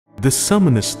This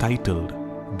sermon is titled,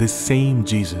 "This Same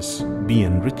Jesus." Be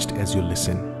enriched as you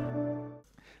listen.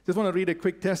 Just want to read a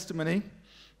quick testimony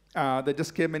that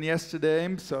just came in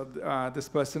yesterday. So this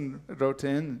person wrote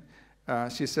in.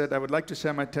 She said, "I would like to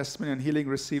share my testimony on healing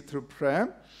received through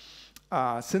prayer.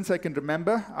 Since I can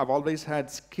remember, I've always had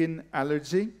skin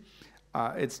allergy.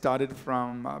 It started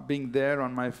from being there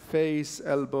on my face,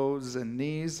 elbows, and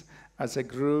knees. As I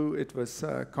grew, it was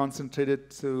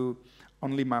concentrated to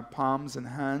only my palms and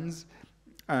hands.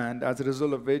 And as a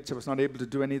result of which, I was not able to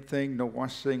do anything, no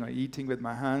washing or eating with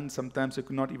my hands. Sometimes I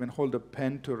could not even hold a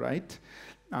pen to write.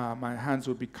 My hands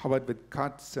would be covered with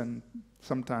cuts and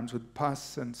sometimes with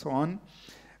pus and so on.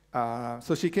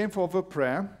 So she came for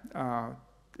prayer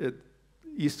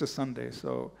Easter Sunday,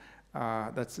 so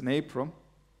that's in April.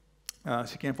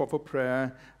 She came for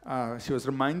prayer. She was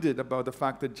reminded about the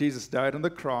fact that Jesus died on the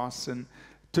cross and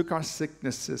took our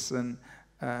sicknesses,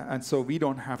 and so we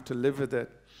don't have to live with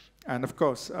it. And of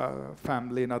course,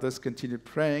 family and others continued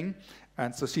praying.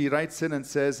 And so she writes in and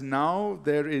says, "Now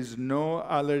there is no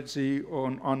allergy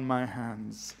on my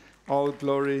hands. All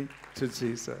glory to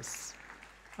Jesus."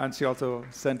 And she also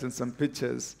sent in some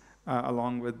pictures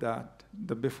along with that,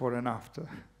 the before and after.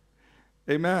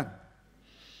 Amen.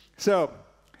 So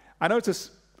I know it's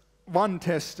just one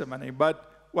testimony,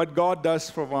 but what God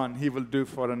does for one, He will do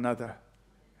for another.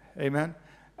 Amen.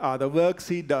 The works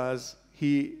He does,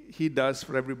 He does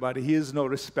for everybody. He is no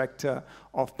respecter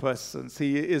of persons.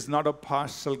 He is not a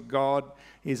partial God.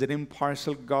 He's an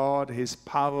impartial God. His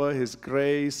power, His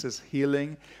grace, His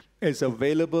healing is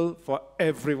available for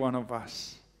every one of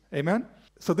us. Amen?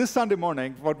 So this Sunday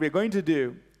morning, what we're going to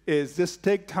do is just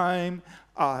take time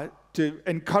to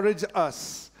encourage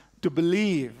us to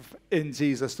believe in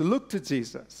Jesus, to look to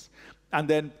Jesus, and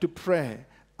then to pray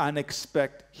and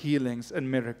expect healings and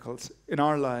miracles in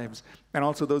our lives. And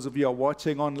also those of you who are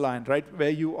watching online, right where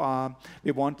you are,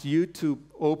 we want you to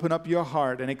open up your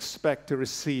heart and expect to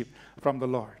receive from the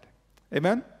Lord.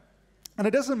 Amen? And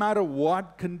it doesn't matter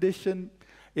what condition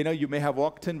you may have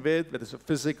walked in with, whether it's a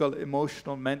physical,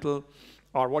 emotional, mental,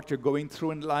 or what you're going through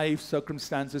in life,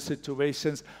 circumstances,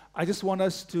 situations. I just want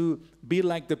us to be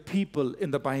like the people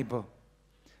in the Bible.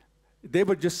 They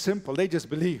were just simple. They just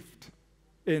believed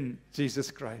in Jesus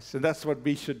Christ. And that's what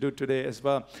we should do today as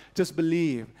well. Just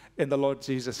believe in the Lord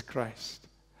Jesus Christ.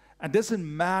 And it doesn't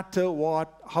matter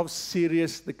how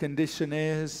serious the condition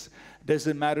is.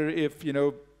 Doesn't matter if,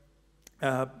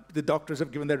 the doctors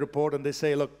have given their report and they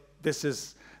say, look, this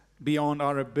is beyond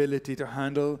our ability to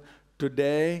handle.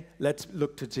 Today, let's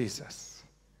look to Jesus.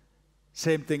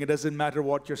 Same thing, it doesn't matter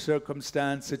what your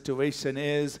circumstance, situation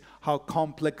is, how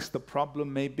complex the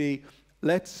problem may be.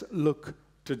 Let's look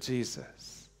to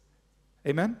Jesus.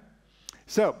 Amen?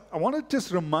 So, I want to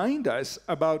just remind us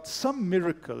about some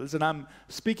miracles, and I'm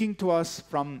speaking to us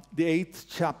from the 8th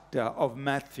chapter of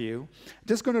Matthew.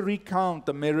 Just going to recount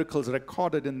the miracles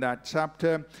recorded in that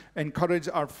chapter, encourage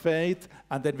our faith,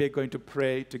 and then we're going to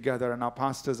pray together. And our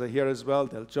pastors are here as well.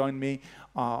 They'll join me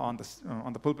on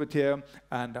the pulpit here,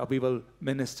 and we will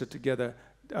minister together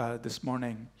this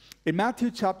morning. In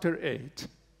Matthew chapter 8,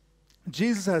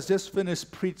 Jesus has just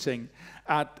finished preaching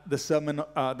at the Sermon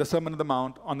on the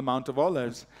Mount, on the Mount of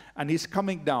Olives, and he's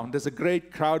coming down. There's a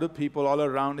great crowd of people all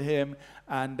around him,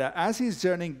 and as he's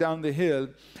journeying down the hill,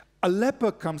 a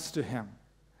leper comes to him.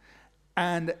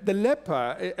 And the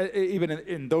leper, even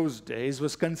in those days,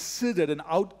 was considered an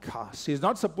outcast. He's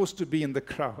not supposed to be in the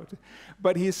crowd,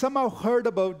 but he somehow heard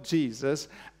about Jesus,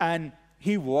 and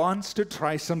he wants to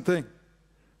try something.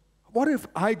 What if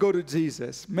I go to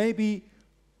Jesus? Maybe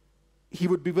He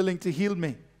would be willing to heal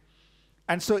me.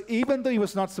 And so even though he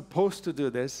was not supposed to do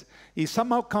this, he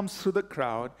somehow comes through the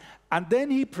crowd, and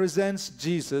then he presents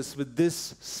Jesus with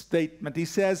this statement. He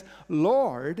says,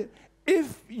 "Lord,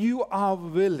 if you are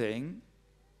willing,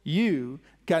 you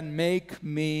can make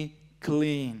me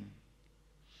clean."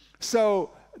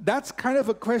 So that's kind of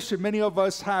a question many of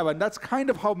us have, and that's kind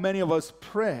of how many of us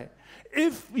pray.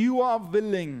 If you are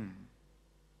willing,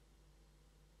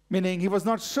 meaning he was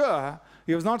not sure.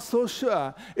 He was not so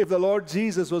sure if the Lord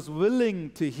Jesus was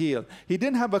willing to heal. He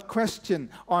didn't have a question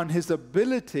on his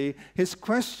ability. His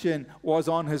question was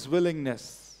on his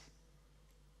willingness.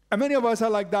 And many of us are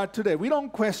like that today. We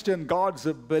don't question God's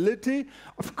ability.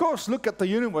 Of course, look at the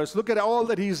universe. Look at all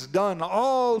that He's done,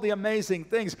 all the amazing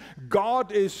things.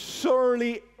 God is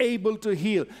surely able to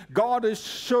heal. God is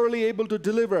surely able to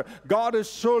deliver. God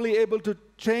is surely able to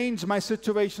change my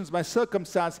situations, my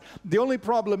circumstance. The only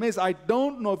problem is I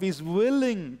don't know if He's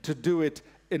willing to do it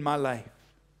in my life.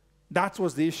 That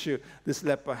was the issue this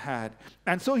leper had.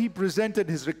 And so he presented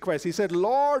his request. He said,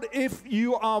 "Lord, if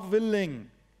you are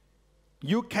willing,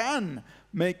 you can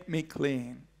make me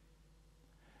clean.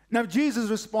 Now, Jesus'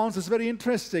 response is very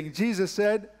interesting. Jesus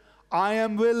said, I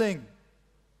am willing,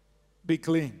 be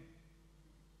clean.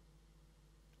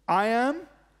 I am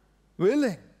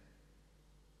willing,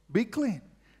 be clean.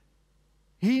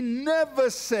 He never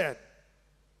said,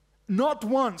 not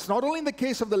once, not only in the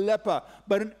case of the leper,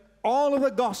 but in all of the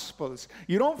Gospels,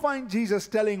 you don't find Jesus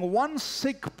telling one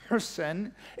sick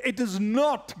person, it is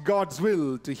not God's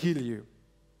will to heal you.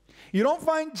 You don't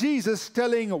find Jesus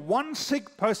telling one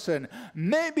sick person,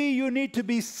 maybe you need to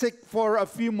be sick for a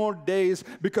few more days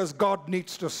because God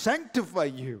needs to sanctify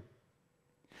you.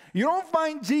 You don't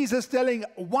find Jesus telling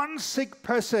one sick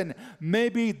person,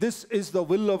 maybe this is the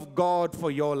will of God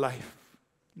for your life.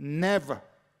 Never.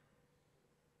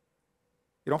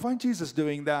 You don't find Jesus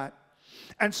doing that.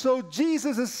 And so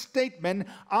Jesus' statement,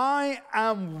 I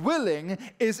am willing,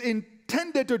 is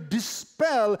intended to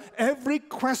dispel every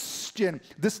question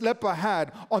this leper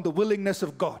had on the willingness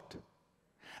of God.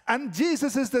 And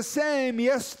Jesus is the same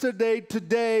yesterday,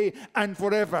 today, and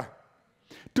forever.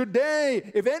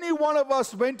 Today, if any one of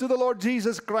us went to the Lord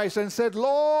Jesus Christ and said,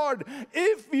 Lord,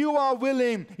 if you are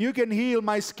willing, you can heal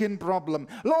my skin problem.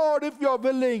 Lord, if you're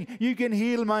willing, you can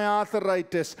heal my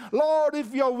arthritis. Lord,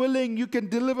 if you're willing, you can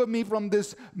deliver me from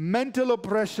this mental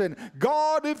oppression.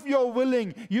 God, if you're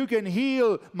willing, you can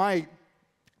heal my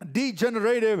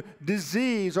degenerative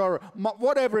disease or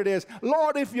whatever it is.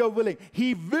 Lord, if you're willing,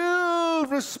 He will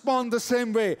respond the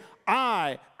same way.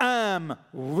 I am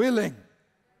willing.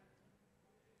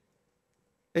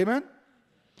 Amen?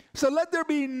 So let there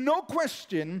be no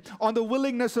question on the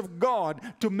willingness of God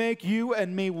to make you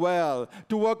and me well,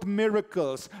 to work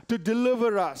miracles, to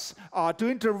deliver us, to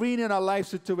intervene in our life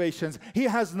situations. He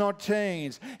has not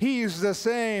changed. He is the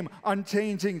same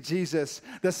unchanging Jesus,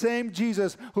 the same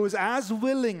Jesus who is as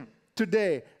willing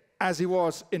today as He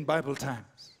was in Bible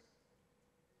times.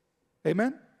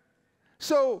 Amen?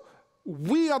 So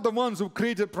we are the ones who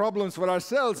created problems for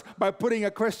ourselves by putting a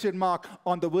question mark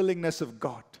on the willingness of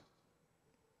God.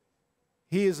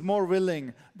 He is more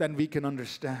willing than we can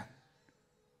understand.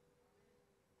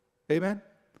 Amen?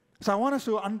 So I want us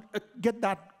to get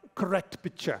that correct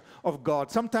picture of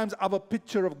God. Sometimes our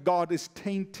picture of God is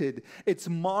tainted, it's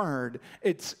marred,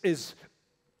 is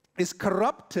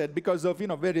corrupted because of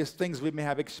various things we may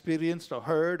have experienced or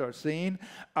heard or seen.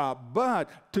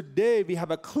 But today we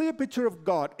have a clear picture of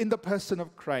God in the person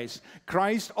of Christ.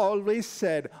 Christ always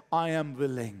said, I am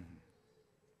willing.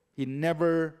 He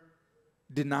never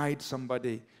denied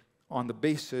somebody on the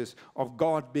basis of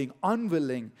God being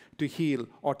unwilling to heal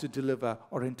or to deliver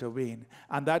or intervene.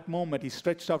 And that moment, He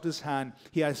stretched out His hand.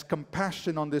 He has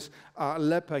compassion on this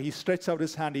leper. He stretched out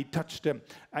His hand. He touched him.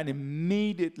 And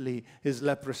immediately, his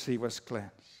leprosy was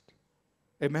cleansed.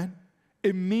 Amen?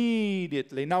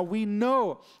 Immediately. Now, we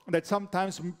know that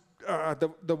sometimes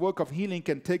the work of healing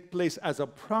can take place as a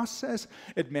process.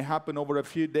 It may happen over a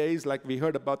few days, like we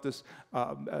heard about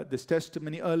this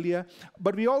testimony earlier.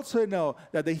 But we also know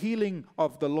that the healing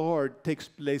of the Lord takes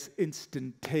place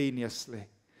instantaneously.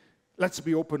 Let's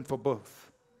be open for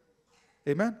both.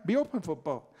 Amen? Be open for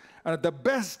both. The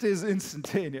best is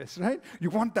instantaneous, right? You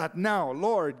want that now.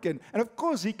 Lord can, and of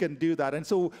course He can do that. And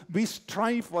so we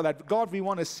strive for that. God, we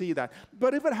want to see that.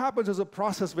 But if it happens as a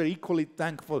process, we're equally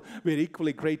thankful. We're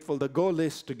equally grateful. The goal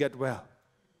is to get well.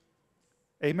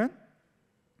 Amen?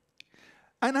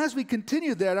 And as we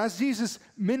continue there, as Jesus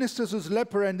ministers to his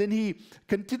leper and then He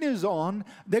continues on,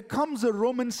 there comes a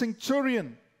Roman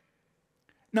centurion.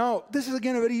 Now, this is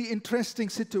again a very interesting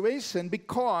situation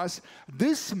because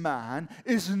this man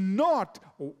is not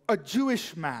a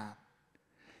Jewish man.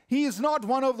 He is not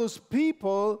one of those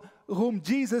people whom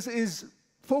Jesus is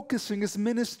focusing his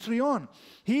ministry on.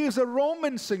 He is a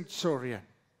Roman centurion.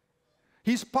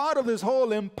 He's part of this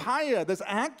whole empire that's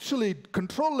actually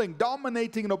controlling,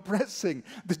 dominating, and oppressing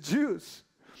the Jews.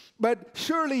 But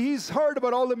surely he's heard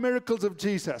about all the miracles of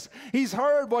Jesus. He's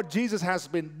heard what Jesus has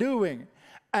been doing.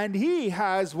 And he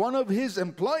has one of his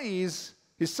employees,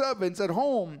 his servants at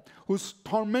home, who's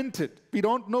tormented. We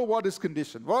don't know what his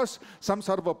condition was. Some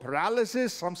sort of a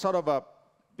paralysis, some sort of a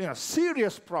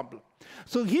serious problem.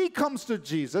 So he comes to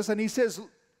Jesus and he says,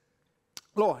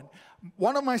 Lord,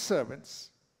 one of my servants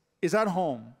is at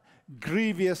home,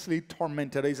 grievously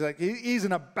tormented. He's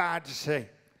in a bad shape.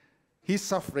 He's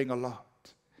suffering a lot.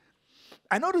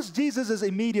 I notice Jesus'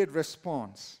 immediate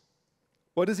response.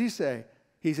 What does He say?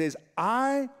 He says,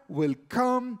 I will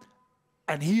come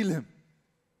and heal him.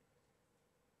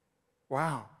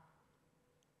 Wow.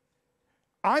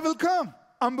 I will come.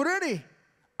 I'm ready.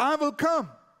 I will come.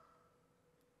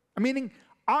 Meaning,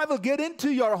 I will get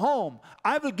into your home.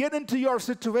 I will get into your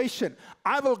situation.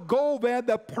 I will go where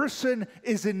the person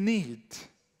is in need.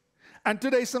 And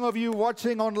today, some of you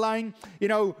watching online,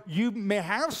 you may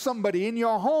have somebody in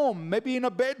your home, maybe in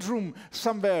a bedroom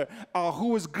somewhere,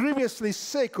 who is grievously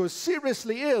sick, who is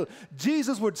seriously ill.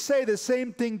 Jesus would say the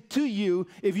same thing to you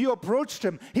if you approached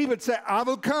him. He would say, I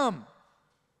will come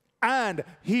and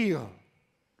heal.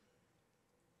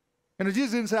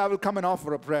 Jesus didn't say, I will come and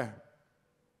offer a prayer.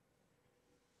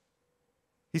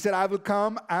 He said, I will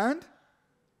come and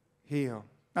heal.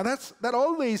 Now that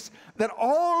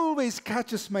always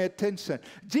catches my attention.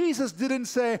 Jesus didn't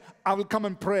say, I will come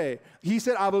and pray. He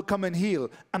said, I will come and heal.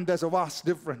 And there's a vast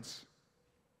difference.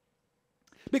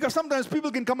 Because sometimes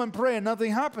people can come and pray and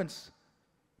nothing happens.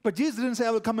 But Jesus didn't say,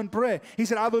 I will come and pray. He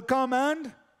said, I will come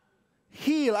and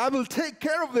heal. I will take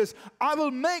care of this. I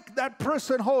will make that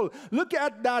person whole. Look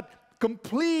at that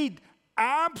complete,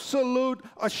 absolute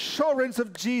assurance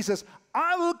of Jesus.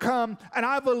 I will come and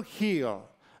I will heal.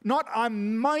 Not I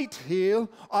might heal,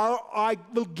 or I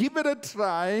will give it a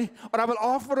try, or I will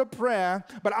offer a prayer,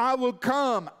 but I will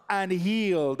come and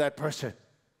heal that person.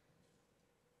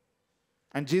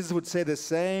 And Jesus would say the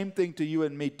same thing to you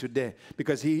and me today,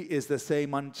 because he is the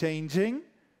same unchanging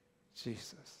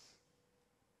Jesus.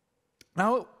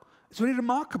 Now, it's very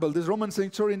remarkable. This Roman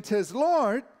centurion says,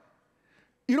 Lord,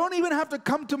 you don't even have to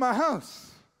come to my house.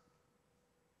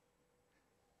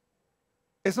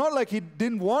 It's not like he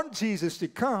didn't want Jesus to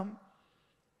come,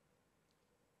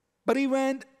 but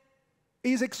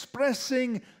he's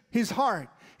expressing his heart.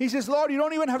 He says, Lord, you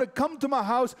don't even have to come to my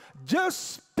house.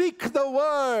 Just speak the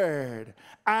word,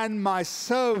 and my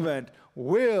servant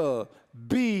will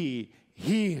be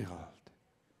healed.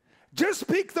 Just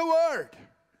speak the word,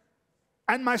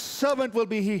 and my servant will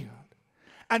be healed.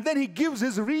 And then he gives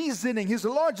his reasoning, his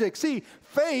logic. See,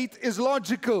 faith is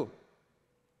logical.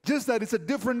 Just that it's a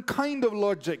different kind of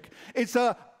logic. It's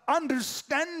an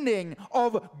understanding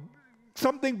of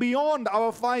something beyond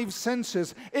our five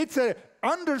senses. It's an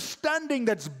understanding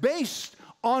that's based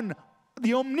on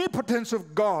the omnipotence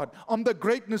of God, on the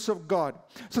greatness of God.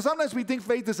 So sometimes we think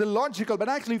faith is illogical, but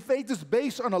actually faith is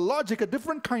based on a logic, a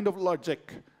different kind of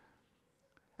logic.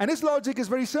 And his logic is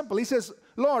very simple. He says,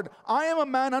 Lord, I am a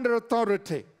man under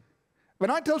authority. When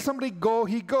I tell somebody go,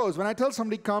 he goes. When I tell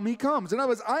somebody come, he comes. In other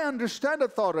words, I understand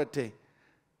authority.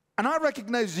 And I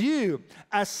recognize you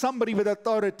as somebody with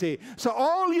authority. So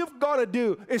all you've got to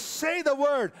do is say the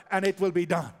word and it will be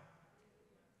done.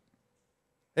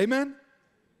 Amen?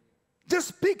 Just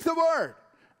speak the word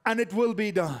and it will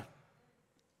be done.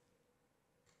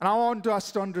 And I want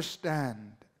us to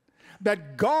understand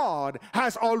that God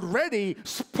has already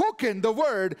spoken the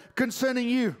word concerning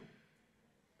you.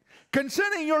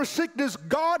 Concerning your sickness,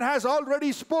 God has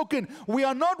already spoken. We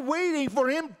are not waiting for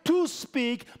him to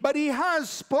speak, but he has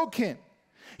spoken.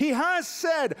 He has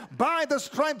said, by the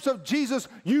stripes of Jesus,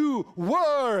 you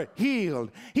were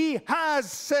healed. He has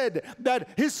said that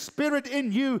his spirit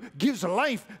in you gives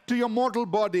life to your mortal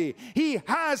body. He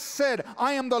has said,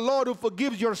 I am the Lord who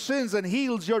forgives your sins and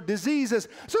heals your diseases.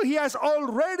 So he has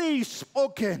already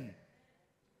spoken.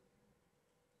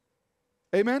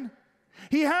 Amen?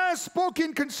 He has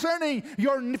spoken concerning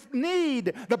your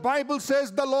need. The Bible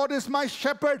says, the Lord is my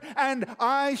shepherd and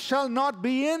I shall not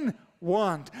be in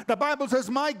want. The Bible says,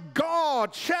 my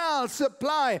God shall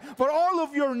supply for all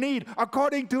of your need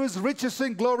according to his riches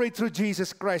in glory through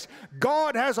Jesus Christ.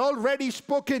 God has already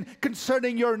spoken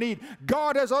concerning your need.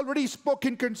 God has already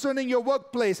spoken concerning your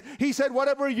workplace. He said,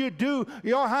 whatever you do,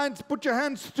 put your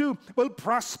hands to will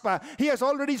prosper. He has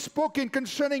already spoken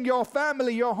concerning your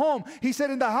family, your home. He said,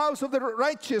 in the house of the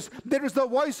righteous, there is the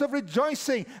voice of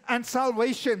rejoicing and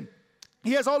salvation.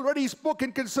 He has already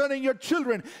spoken concerning your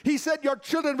children. He said your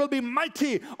children will be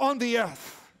mighty on the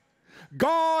earth.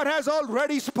 God has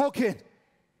already spoken.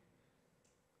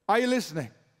 Are you listening?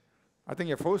 I think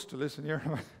you're forced to listen here.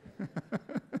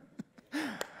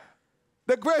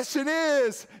 The question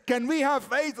is, can we have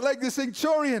faith like the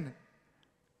centurion?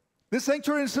 The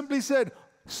centurion simply said,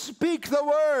 speak the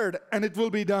word and it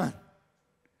will be done.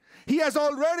 He has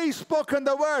already spoken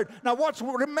the word. Now what's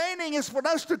remaining is for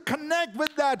us to connect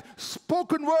with that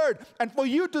spoken word and for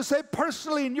you to say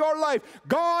personally in your life,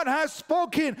 God has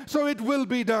spoken, so it will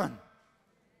be done.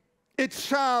 It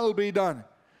shall be done.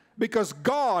 Because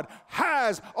God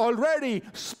has already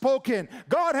spoken.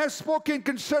 God has spoken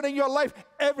concerning your life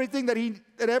everything that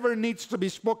ever needs to be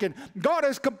spoken. God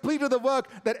has completed the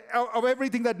work of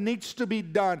everything that needs to be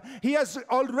done. He has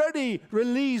already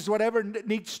released whatever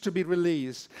needs to be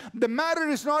released. The matter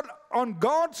is not on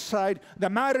God's side. The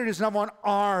matter is now on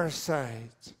our side.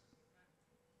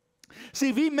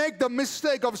 See, we make the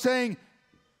mistake of saying,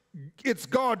 It's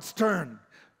God's turn.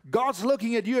 God's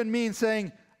looking at you and me and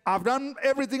saying, I've done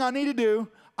everything I need to do.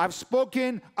 I've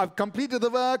spoken. I've completed the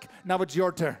work. Now it's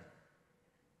your turn.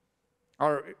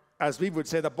 Or as we would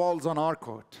say, the ball's on our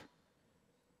court.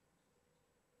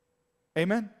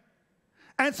 Amen?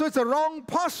 And so it's a wrong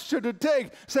posture to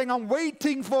take, saying, I'm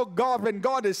waiting for God, when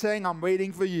God is saying, I'm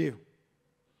waiting for you.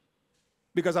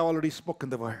 Because I've already spoken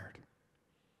the word.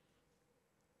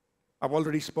 I've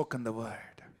already spoken the word.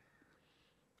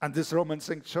 And this Roman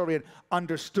centurion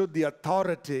understood the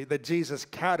authority that Jesus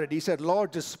carried. He said,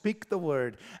 Lord, just speak the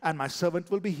word, and my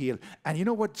servant will be healed. And you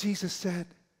know what Jesus said?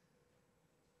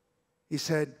 He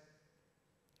said,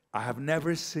 I have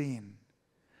never seen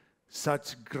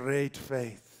such great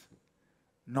faith,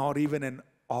 not even in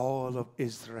all of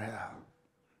Israel.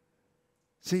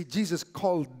 See, Jesus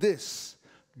called this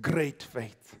great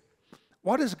faith.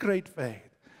 What is great faith?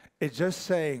 It's just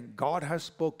saying, God has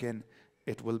spoken,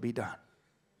 it will be done.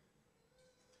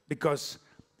 Because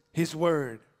His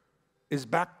word is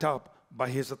backed up by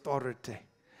His authority.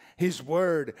 His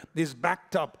word is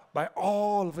backed up by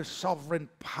all of His sovereign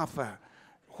power.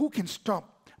 Who can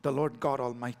stop the Lord God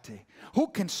Almighty? Who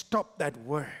can stop that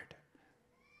word?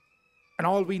 And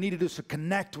all we need to do is to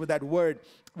connect with that word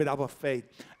with our faith.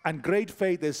 And great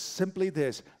faith is simply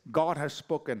this: God has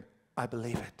spoken, I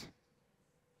believe it.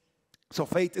 So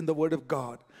faith in the word of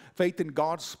God, faith in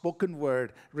God's spoken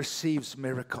word receives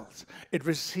miracles. It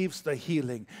receives the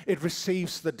healing. It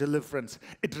receives the deliverance.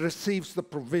 It receives the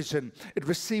provision. It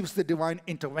receives the divine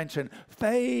intervention.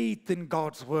 Faith in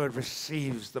God's word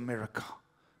receives the miracle.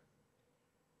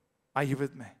 Are you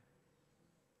with me?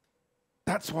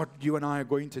 That's what you and I are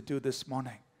going to do this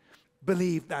morning.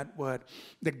 Believe that word,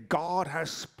 that God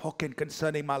has spoken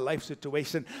concerning my life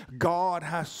situation. God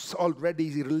has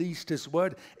already released His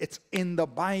word. It's in the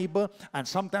Bible. And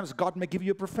sometimes God may give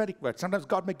you a prophetic word. Sometimes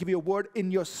God may give you a word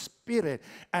in your spirit.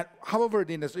 And however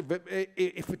it is,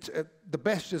 if it's the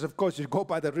best is, of course, you go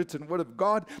by the written word of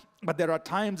God. But there are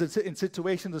times in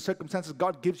situations and circumstances,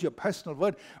 God gives you a personal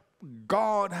word.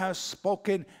 God has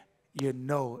spoken. You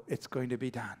know it's going to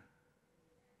be done.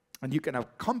 And you can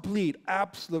have complete,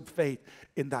 absolute faith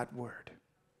in that word.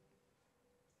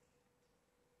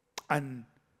 And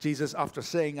Jesus, after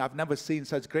saying, I've never seen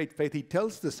such great faith, He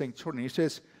tells the centurion, He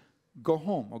says, go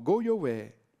home or go your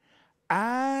way.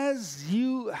 As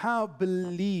you have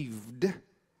believed,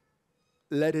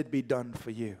 let it be done for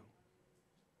you.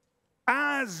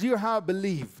 As you have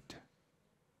believed,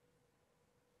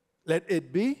 let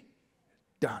it be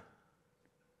done.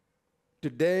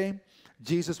 Today,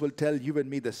 Jesus will tell you and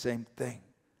me the same thing.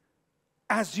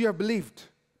 As you have believed,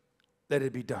 let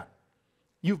it be done.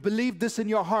 You've believed this in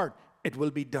your heart, it will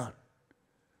be done.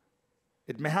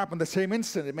 It may happen the same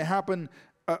instant. It may happen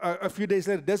a few days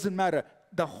later. It doesn't matter.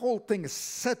 The whole thing is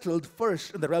settled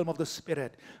first in the realm of the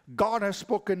Spirit. God has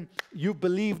spoken. You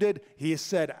believed it. He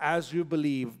said, as you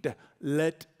believed,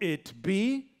 let it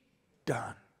be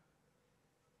done.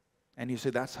 And you say,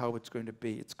 that's how it's going to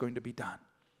be. It's going to be done.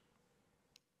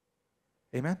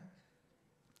 Amen?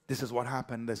 This is what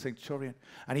happened to the centurion.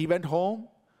 And he went home,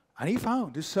 and he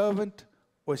found his servant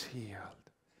was healed.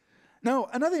 Now,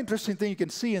 another interesting thing you can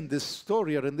see in this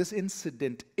story or in this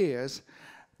incident is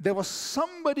there was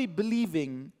somebody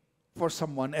believing for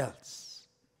someone else.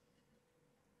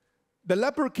 The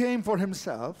leper came for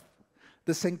himself.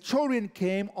 The centurion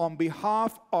came on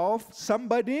behalf of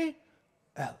somebody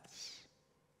else.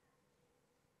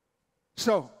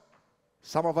 So,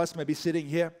 some of us may be sitting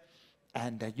here,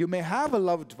 and you may have a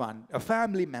loved one, a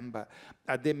family member.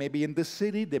 They may be in this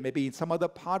city, they may be in some other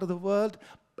part of the world.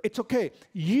 It's okay.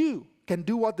 You can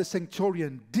do what the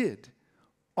centurion did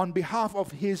on behalf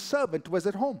of his servant who was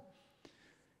at home.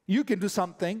 You can do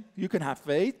something, you can have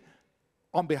faith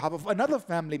on behalf of another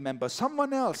family member,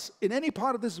 someone else in any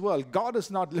part of this world. God is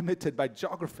not limited by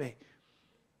geography.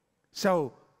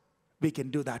 So we can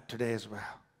do that today as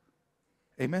well.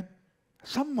 Amen?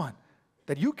 Someone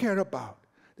that you care about,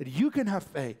 that you can have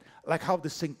faith, like how the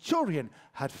centurion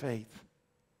had faith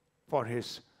for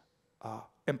his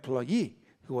employee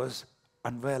who was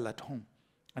unwell at home,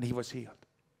 and he was healed.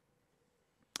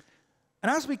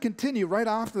 And as we continue, right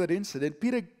after that incident,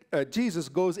 Jesus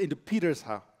goes into Peter's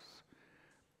house.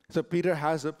 So Peter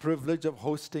has the privilege of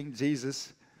hosting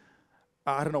Jesus.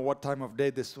 I don't know what time of day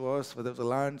this was, whether it was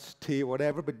lunch, tea,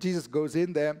 whatever, but Jesus goes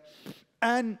in there.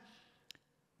 And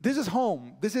this is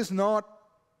home. This is not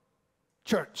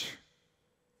church.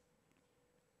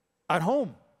 At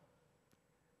home.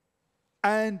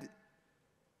 And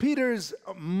Peter's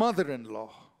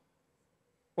mother-in-law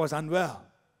was unwell.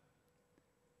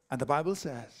 And the Bible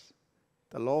says,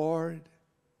 the Lord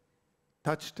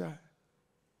touched her,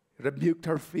 rebuked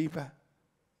her fever,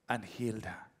 and healed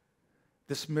her.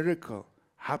 This miracle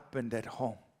happened at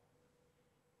home.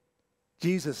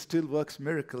 Jesus still works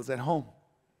miracles at home.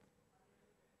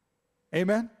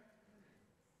 Amen?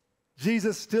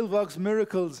 Jesus still works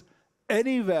miracles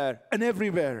anywhere and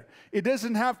everywhere. It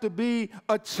doesn't have to be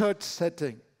a church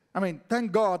setting. I mean,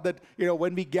 thank God that,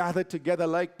 when we gather together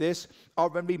like this, or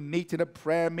when we meet in a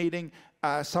prayer meeting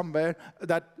somewhere,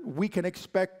 that we can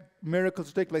expect miracles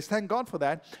to take place. Thank God for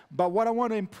that. But what I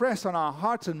want to impress on our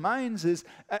hearts and minds is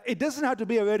it doesn't have to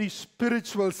be a very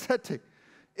spiritual setting.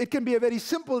 It can be a very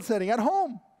simple setting at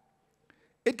home.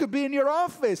 It could be in your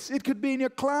office. It could be in your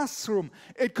classroom.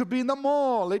 It could be in the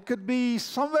mall. It could be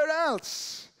somewhere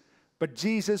else. But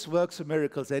Jesus works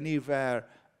miracles anywhere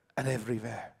and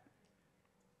everywhere.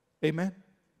 Amen?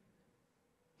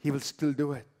 He will still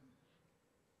do it.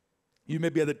 You may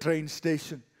be at the train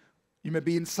station. You may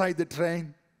be inside the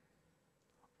train.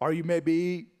 Or you may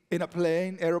be in a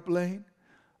aeroplane.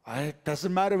 It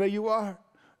doesn't matter where you are.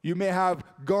 You may have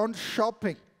gone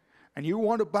shopping and you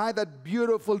want to buy that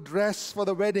beautiful dress for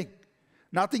the wedding.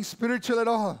 Nothing spiritual at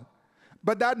all.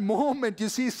 But that moment you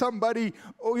see somebody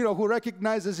who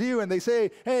recognizes you and they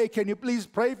say, hey, can you please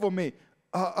pray for me?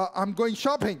 I'm going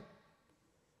shopping.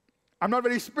 I'm not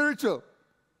very spiritual.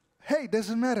 Hey,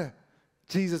 doesn't matter.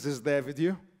 Jesus is there with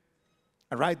you.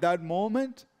 And right that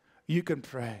moment, you can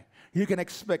pray. You can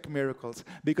expect miracles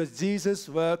because Jesus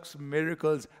works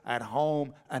miracles at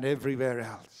home and everywhere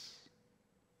else.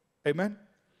 Amen?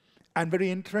 And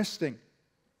very interesting.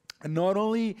 And not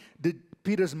only did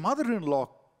Peter's mother-in-law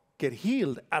get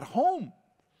healed at home,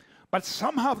 but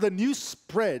somehow the news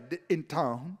spread in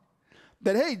town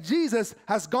that, hey, Jesus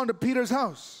has gone to Peter's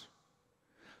house.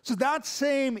 So that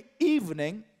same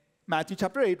evening, Matthew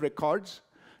chapter 8 records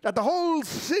that the whole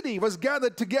city was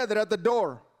gathered together at the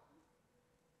door.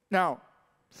 Now,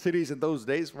 cities in those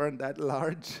days weren't that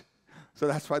large. So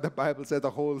that's why the Bible said the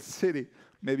whole city,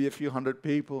 maybe a few hundred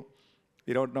people.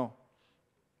 You don't know.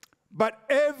 But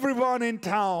everyone in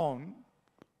town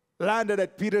landed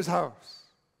at Peter's house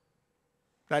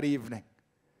that evening.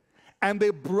 And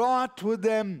they brought with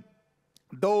them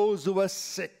those who were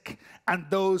sick and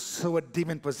those who were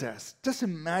demon-possessed. Just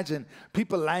imagine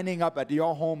people lining up at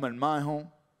your home and my home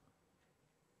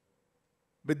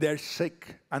with their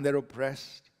sick and their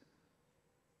oppressed.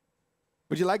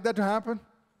 Would you like that to happen?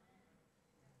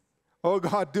 Oh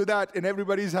God, do that in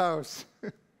everybody's house.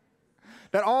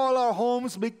 That all our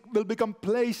homes will become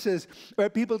places where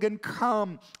people can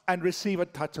come and receive a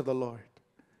touch of the Lord.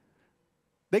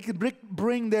 They can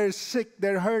bring their sick,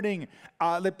 their hurting,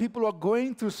 the people who are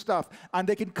going through stuff, and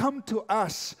they can come to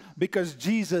us because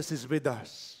Jesus is with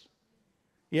us.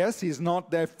 Yes, He's not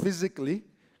there physically,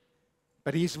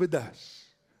 but He's with us.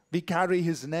 We carry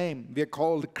His name. We are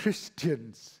called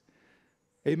Christians.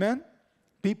 Amen?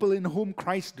 People in whom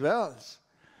Christ dwells.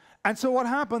 And so what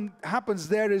happens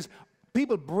there is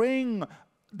people bring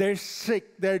their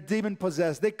sick, their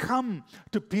demon-possessed. They come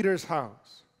to Peter's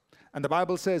house. And the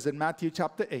Bible says in Matthew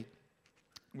chapter 8,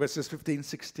 verses 15,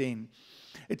 16,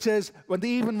 it says, when the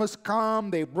even was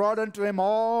come, they brought unto him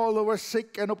all who were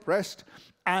sick and oppressed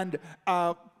and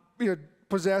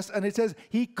possessed. And it says,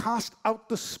 he cast out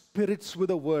the spirits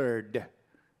with a word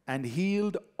and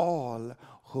healed all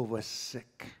who were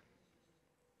sick.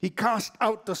 He cast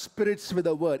out the spirits with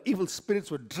a word. Evil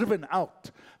spirits were driven out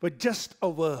with just a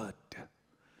word.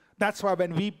 That's why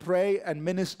when we pray and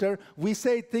minister, we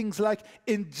say things like,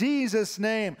 in Jesus'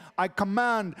 name, I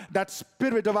command that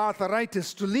spirit of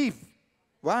arthritis to leave.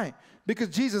 Why? Because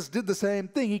Jesus did the same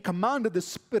thing. He commanded the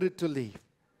spirit to leave.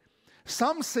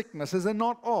 Some sicknesses, and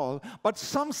not all, but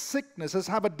some sicknesses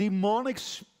have a demonic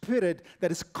spirit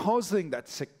that is causing that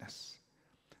sickness.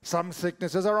 Some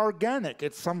sicknesses are organic.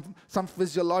 It's some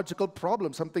physiological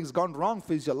problem. Something's gone wrong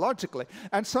physiologically.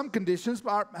 And some conditions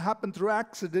happen through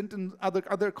accident and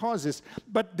other causes.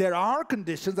 But there are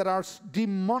conditions that are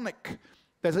demonic.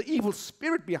 There's an evil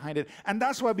spirit behind it. And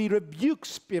that's why we rebuke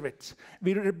spirits.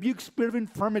 We rebuke spirit of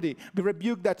infirmity. We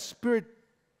rebuke that spirit.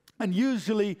 And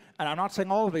usually, and I'm not saying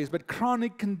always, but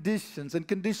chronic conditions and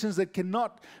conditions that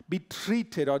cannot be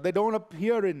treated or they don't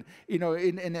appear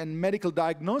in medical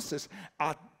diagnosis,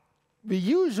 we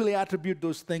usually attribute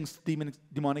those things to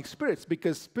demonic spirits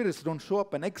because spirits don't show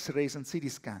up in X-rays and CT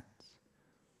scans.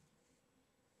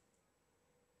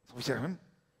 So we say,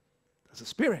 that's a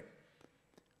spirit.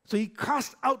 So he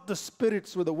cast out the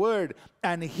spirits with a word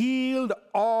and healed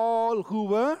all who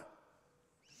were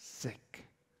sick.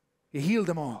 He healed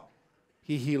them all.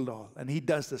 He healed all. And he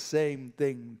does the same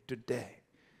thing today.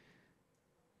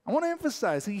 I want to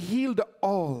emphasize, he healed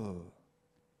all.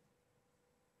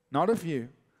 Not a few.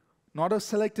 Not a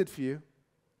selected few.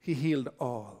 He healed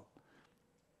all.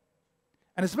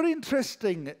 And it's very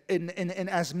interesting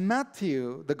as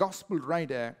Matthew, the gospel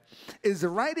writer, is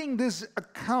writing this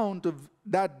account of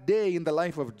that day in the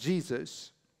life of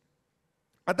Jesus.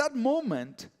 At that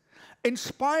moment,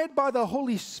 inspired by the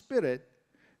Holy Spirit,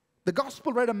 the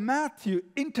gospel writer Matthew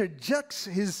interjects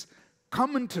his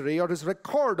commentary or his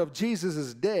record of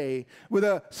Jesus' day with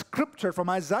a scripture from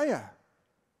Isaiah.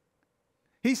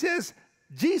 He says,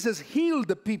 Jesus healed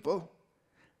the people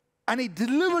and he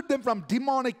delivered them from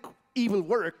demonic evil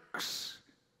works.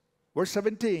 Verse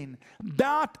 17,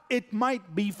 that it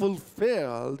might be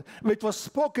fulfilled, which was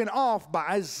spoken of by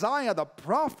Isaiah the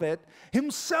prophet,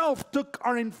 himself took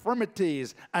our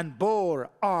infirmities and bore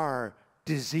our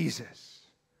diseases.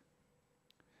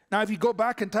 Now, if you go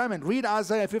back in time and read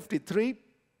Isaiah 53,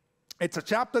 it's a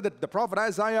chapter that the prophet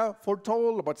Isaiah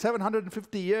foretold about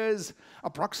 750 years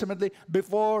approximately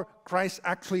before Christ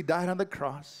actually died on the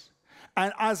cross.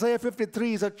 And Isaiah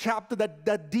 53 is a chapter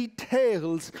that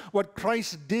details what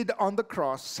Christ did on the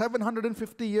cross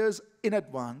 750 years in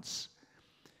advance.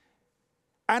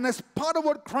 And as part of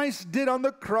what Christ did on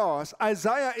the cross,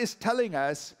 Isaiah is telling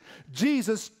us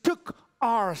Jesus took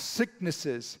our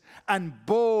sicknesses and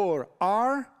bore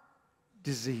our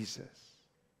diseases.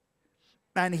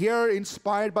 And here,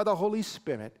 inspired by the Holy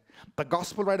Spirit, the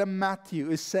gospel writer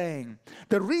Matthew is saying,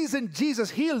 the reason Jesus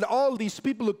healed all these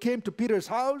people who came to Peter's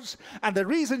house, and the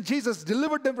reason Jesus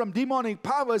delivered them from demonic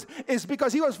powers, is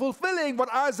because he was fulfilling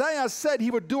what Isaiah said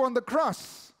he would do on the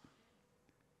cross.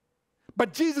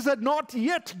 But Jesus had not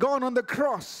yet gone on the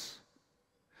cross.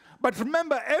 But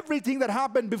remember, everything that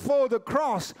happened before the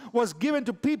cross was given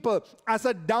to people as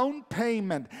a down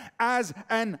payment, as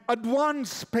an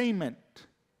advance payment.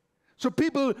 So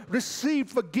people received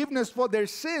forgiveness for their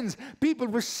sins. People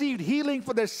received healing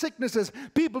for their sicknesses.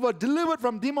 People were delivered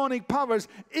from demonic powers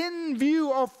in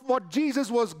view of what Jesus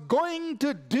was going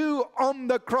to do on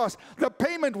the cross. The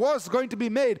payment was going to be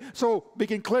made, so we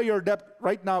can clear your debt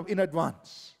right now in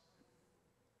advance.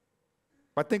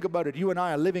 But think about it. You and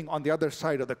I are living on the other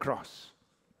side of the cross.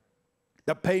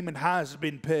 The payment has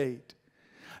been paid.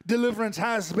 Deliverance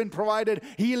has been provided.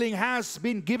 Healing has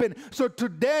been given. So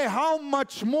today, how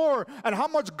much more and how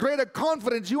much greater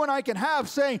confidence you and I can have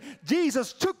saying,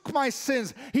 Jesus took my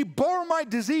sins. He bore my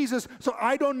diseases, so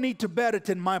I don't need to bear it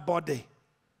in my body.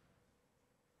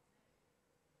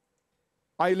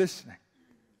 Are you listening?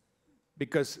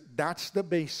 Because that's the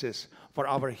basis for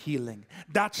our healing.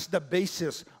 That's the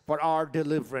basis for our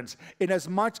deliverance.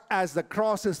 Inasmuch as the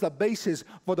cross is the basis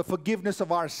for the forgiveness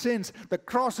of our sins, the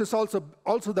cross is also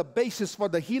the basis for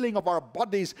the healing of our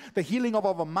bodies, the healing of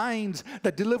our minds,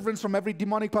 the deliverance from every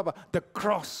demonic power. The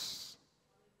cross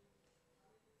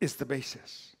is the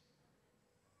basis.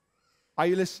 Are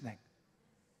you listening?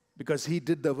 Because he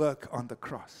did the work on the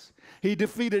cross. He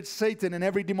defeated Satan and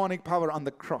every demonic power on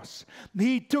the cross.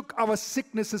 He took our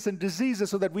sicknesses and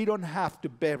diseases so that we don't have to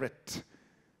bear it.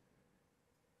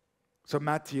 So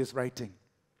Matthew is writing,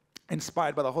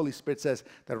 inspired by the Holy Spirit, says,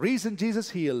 the reason Jesus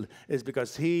healed is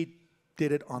because he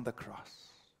did it on the cross.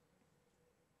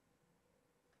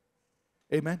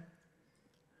 Amen?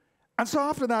 And so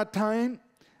after that time,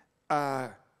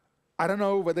 I don't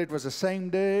know whether it was the same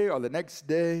day or the next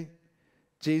day,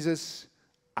 Jesus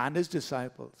and his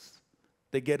disciples,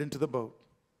 they get into the boat.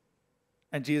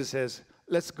 And Jesus says,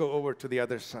 let's go over to the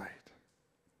other side.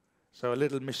 So a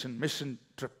little mission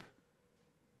trip.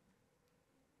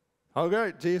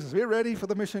 Okay, Jesus, we're ready for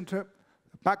the mission trip.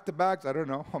 Pack the bags, I don't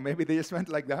know, or maybe they just went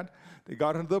like that. They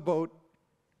got into the boat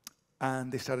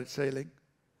and they started sailing.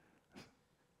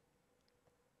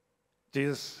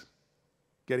 Jesus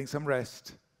getting some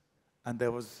rest, and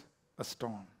there was a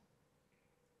storm.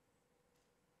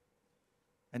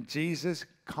 And Jesus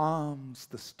calms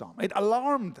the storm. It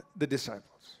alarmed the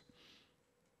disciples,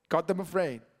 got them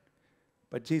afraid.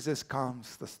 But Jesus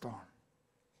calms the storm.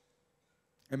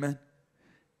 Amen.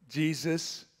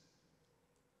 Jesus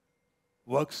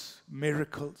works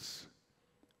miracles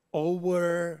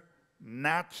over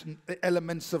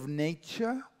elements of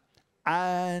nature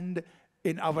and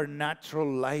in our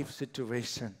natural life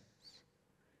situations.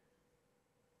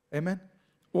 Amen.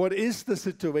 What is the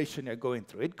situation you're going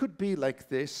through? It could be like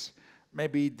this.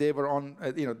 Maybe they were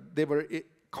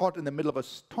caught in the middle of a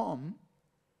storm.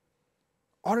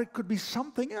 Or it could be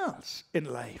something else in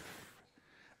life.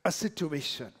 A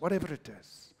situation, whatever it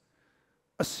is.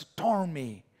 A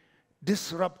stormy,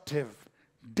 disruptive,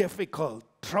 difficult,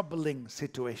 troubling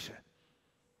situation.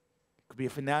 It could be a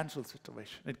financial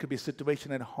situation. It could be a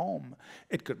situation at home.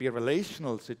 It could be a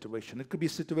relational situation. It could be a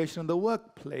situation in the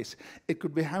workplace. It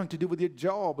could be having to do with your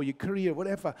job or your career,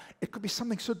 whatever. It could be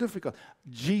something so difficult.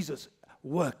 Jesus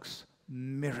works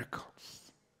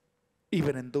miracles,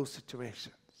 even in those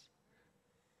situations.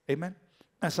 Amen?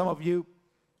 And some of you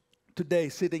today,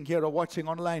 sitting here or watching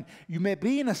online, you may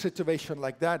be in a situation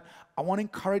like that. I want to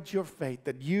encourage your faith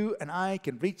that you and I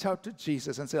can reach out to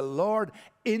Jesus and say, Lord,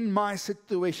 in my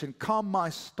situation, calm my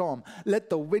storm. Let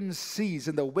the wind cease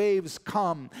and the waves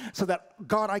come so that,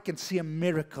 God, I can see a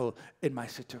miracle in my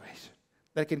situation,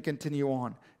 that I can continue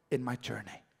on in my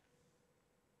journey.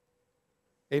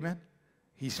 Amen?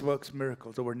 He works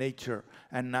miracles over nature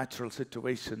and natural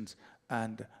situations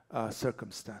and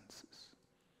circumstances.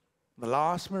 The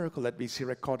last miracle that we see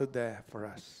recorded there for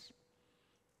us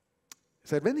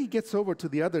is that when he gets over to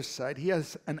the other side, he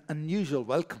has an unusual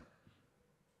welcome.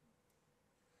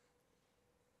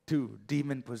 2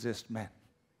 demon-possessed men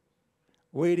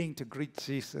waiting to greet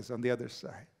Jesus on the other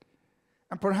side.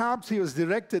 And perhaps he was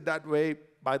directed that way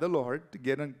by the Lord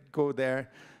to go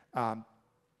there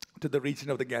to the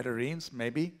region of the Gadarenes,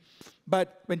 maybe.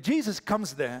 But when Jesus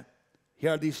comes there,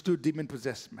 here are these 2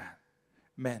 demon-possessed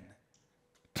men.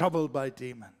 Troubled by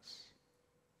demons.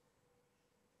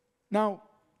 Now,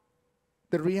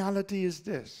 the reality is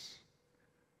this.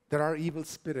 There are evil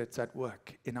spirits at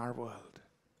work in our world.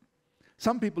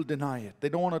 Some people deny it. They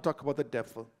don't want to talk about the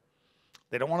devil.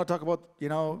 They don't want to talk about,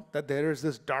 that there is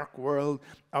this dark world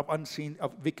of unseen,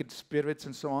 of wicked spirits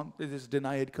and so on. They just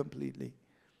deny it completely.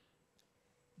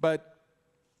 But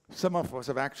some of us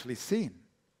have actually seen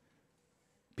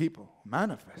people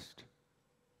manifest.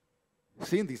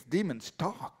 Seen these demons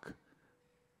talk.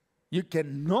 You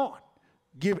cannot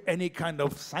give any kind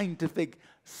of scientific,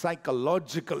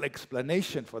 psychological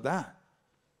explanation for that.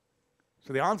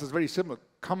 So the answer is very simple.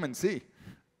 Come and see.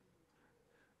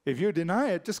 If you deny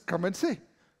it, just come and see.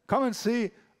 Come and see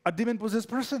a demon-possessed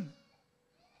person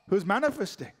who's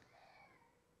manifesting,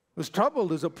 who's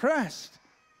troubled, who's oppressed.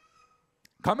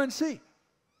 Come and see.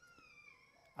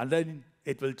 And then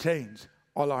it will change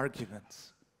all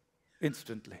arguments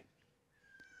instantly.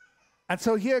 And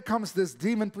so here comes this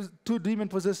 2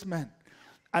 demon-possessed men.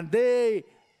 And they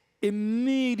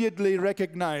immediately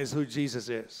recognize who Jesus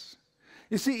is.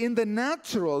 You see, in the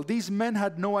natural, these men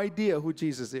had no idea who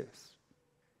Jesus is.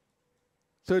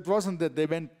 So it wasn't that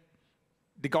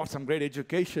they got some great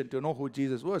education to know who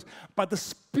Jesus was. But the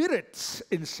spirits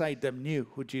inside them knew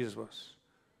who Jesus was.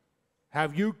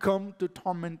 Have you come to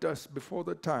torment us before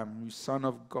the time, you Son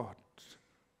of God?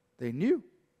 They knew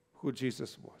who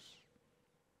Jesus was.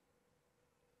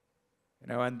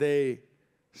 And they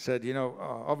said,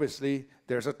 obviously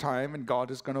there's a time and God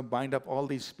is going to bind up all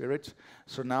these spirits.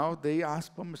 So now they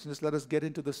ask permission, just let us get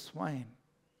into the swine.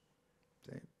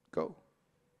 Say, go.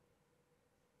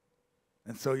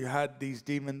 And so you had these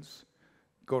demons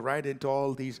go right into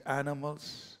all these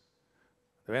animals.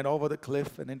 They went over the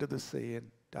cliff and into the sea and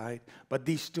died. But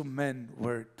these 2 men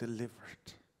were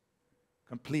delivered,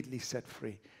 completely set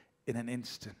free in an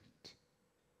instant.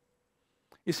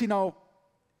 You see, now,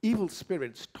 evil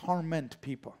spirits torment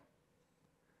people.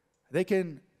 They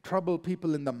can trouble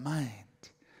people in the mind,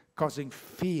 causing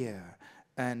fear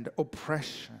and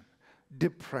oppression,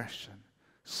 depression,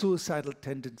 suicidal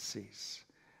tendencies,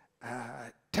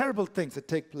 terrible things that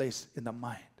take place in the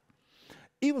mind.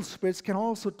 Evil spirits can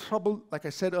also trouble, like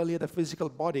I said earlier, the physical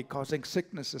body, causing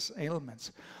sicknesses,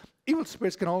 ailments. Evil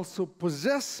spirits can also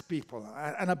possess people,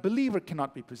 and a believer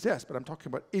cannot be possessed, but I'm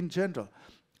talking about in general.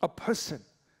 A person,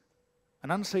 an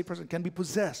unsaved person, can be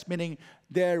possessed, meaning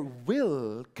their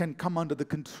will can come under the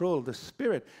control of the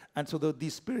spirit, and so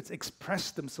these spirits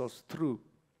express themselves through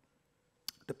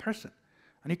the person.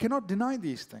 And you cannot deny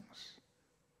these things.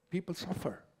 People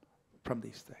suffer from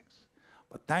these things.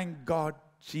 But thank God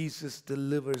Jesus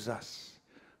delivers us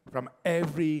from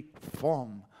every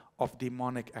form of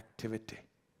demonic activity.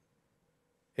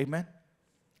 Amen?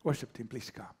 Worship team, please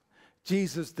come.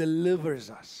 Jesus delivers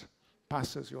us.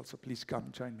 Pastors, you also please come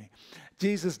join me.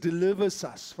 Jesus delivers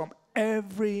us from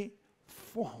every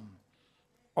form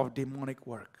of demonic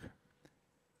work.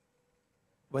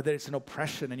 Whether it's an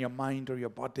oppression in your mind or your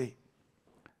body.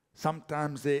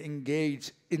 Sometimes they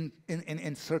engage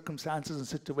in circumstances and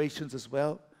situations as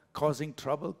well, causing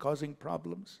trouble, causing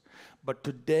problems. But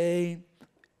today,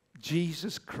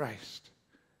 Jesus Christ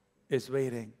is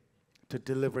waiting to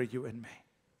deliver you and me.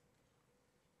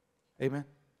 Amen?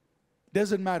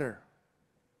 Doesn't matter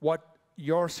what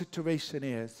your situation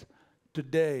is.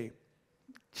 Today,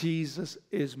 Jesus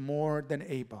is more than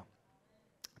able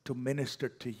to minister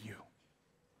to you.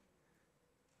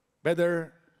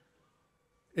 Whether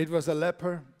it was a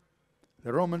leper,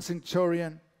 the Roman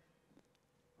centurion,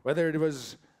 whether it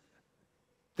was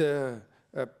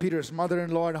Peter's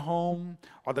mother-in-law at home,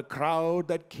 or the crowd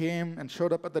that came and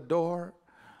showed up at the door,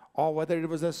 or whether it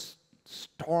was a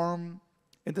storm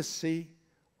in the sea,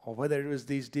 or whether it was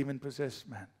these demon-possessed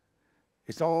men.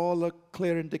 It's all a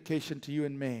clear indication to you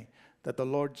and me that the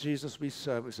Lord Jesus we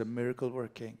serve is a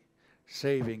miracle-working,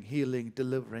 saving, healing,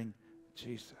 delivering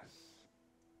Jesus.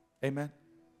 Amen?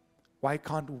 Why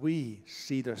can't we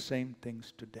see the same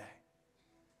things today?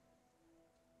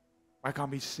 Why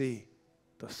can't we see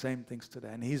the same things today?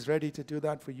 And He's ready to do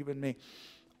that for you and me.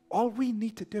 All we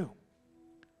need to do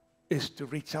is to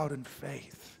reach out in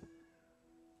faith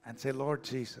and say, Lord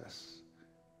Jesus,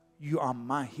 you are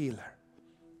my healer.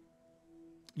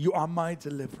 You are my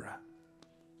deliverer.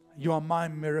 You are my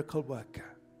miracle worker.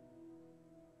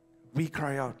 We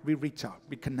cry out, we reach out,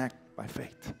 we connect by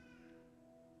faith.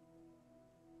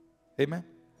 Amen?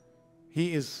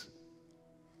 He is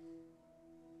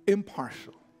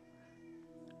impartial.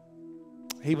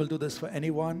 He will do this for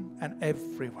anyone and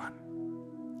everyone.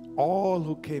 All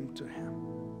who came to Him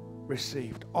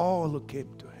received. All who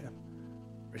came to Him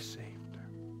received.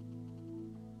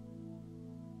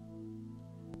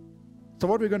 So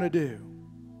what we're going to do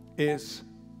is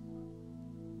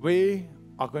we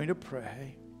are going to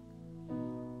pray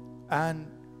and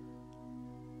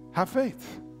have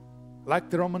faith. Like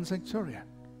the Roman centurion.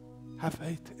 Have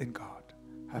faith in God.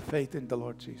 Have faith in the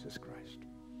Lord Jesus Christ.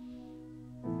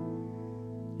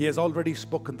 He has already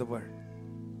spoken the word.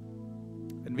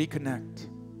 When we connect,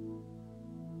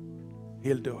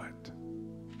 He'll do it.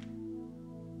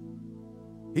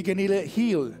 He can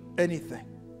heal anything.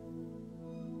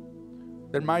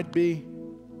 There might be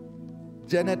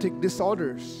genetic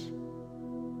disorders.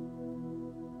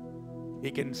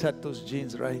 He can set those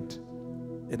genes right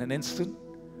in an instant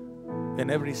in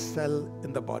every cell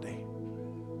in the body.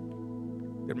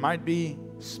 There might be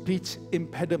speech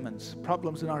impediments,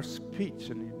 problems in our speech,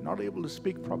 and you're not able to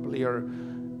speak properly, or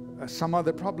some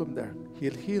other problem there.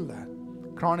 He'll heal that.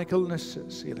 Chronic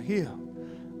illnesses, He'll heal.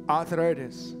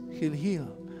 Arthritis, He'll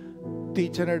heal.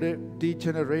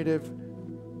 Degenerative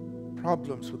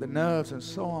problems with the nerves and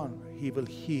so on, He will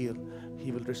heal.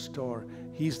 He will restore.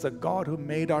 He's the God who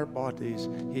made our bodies.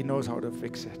 He knows how to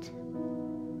fix it.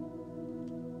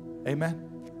 Amen?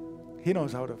 He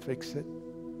knows how to fix it.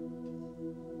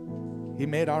 He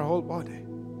made our whole body.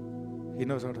 He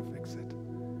knows how to fix it.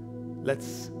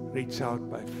 Let's reach out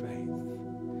by faith.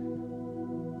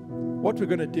 What we're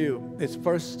going to do is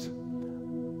first,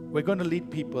 we're going to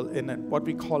lead people in what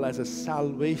we call as a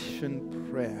salvation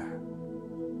prayer.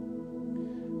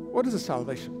 What is a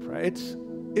salvation prayer? It's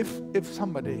if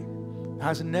somebody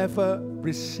has never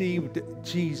received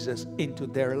Jesus into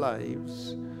their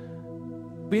lives,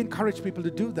 we encourage people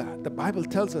to do that. The Bible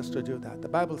tells us to do that. The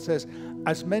Bible says,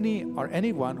 as many or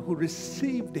anyone who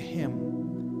received Him,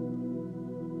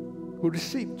 who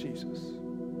received Jesus,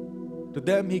 to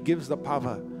them He gives the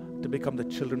power to become the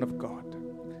children of God.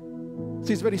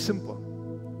 See, it's very simple.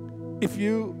 If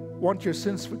you want your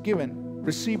sins forgiven,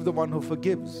 receive the one who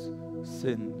forgives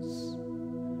sins.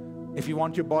 If you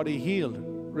want your body healed,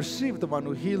 receive the one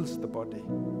who heals the body.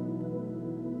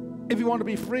 If you want to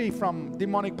be free from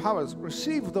demonic powers,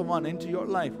 receive the one into your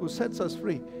life who sets us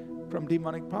free from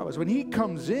demonic powers. When He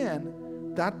comes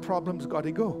in, that problem's got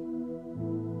to go.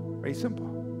 Very simple.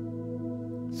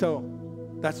 So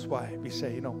that's why we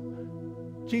say,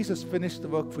 Jesus finished the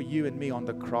work for you and me on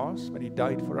the cross when He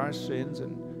died for our sins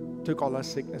and took all our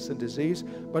sickness and disease.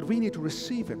 But we need to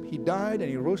receive Him. He died and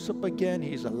He rose up again.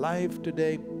 He is alive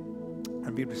today,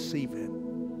 and we receive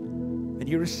Him. And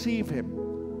you receive Him,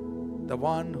 the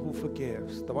one who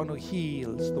forgives, the one who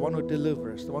heals, the one who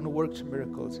delivers, the one who works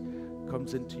miracles,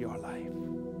 comes into your life.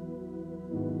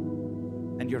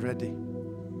 And you're ready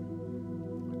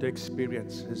to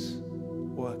experience His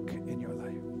work in your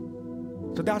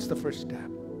life. So that's the first step.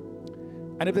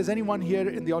 And if there's anyone here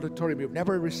in the auditorium who've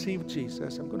never received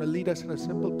Jesus, I'm going to lead us in a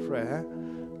simple prayer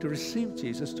to receive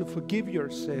Jesus, to forgive your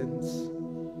sins,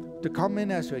 to come in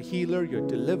as your healer, your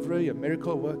deliverer, your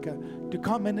miracle worker, to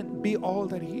come in and be all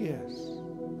that He is.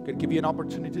 I'm going to give you an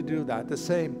opportunity to do that. The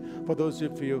same for those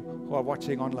of you who are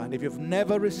watching online. If you've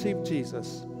never received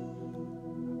Jesus,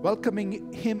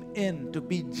 welcoming Him in to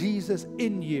be Jesus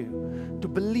in you, to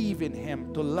believe in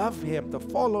Him, to love Him, to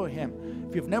follow Him.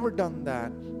 If you've never done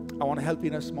that, I want to help you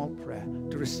in a small prayer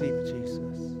to receive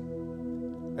Jesus.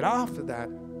 And after that,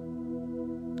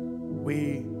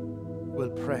 we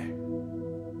will pray.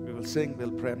 We will sing,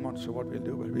 we'll pray. I'm not sure what we'll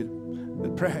do, but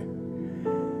we'll pray.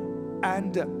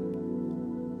 And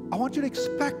I want you to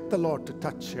expect the Lord to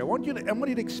touch you. I want you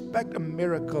to expect a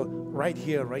miracle right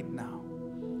here, right now.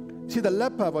 See, the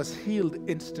leper was healed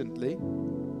instantly.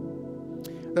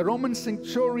 The Roman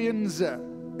centurion's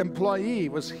employee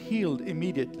was healed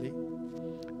immediately.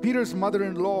 Peter's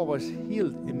mother-in-law was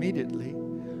healed immediately.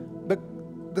 The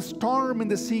the storm in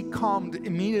the sea calmed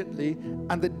immediately,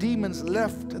 and the demons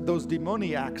left those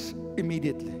demoniacs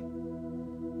immediately.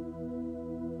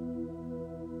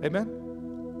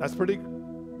 Amen? That's pretty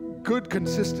good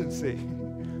consistency.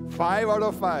 5 out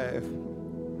of 5.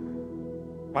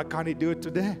 Why can't he do it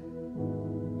today?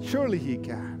 Surely he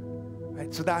can.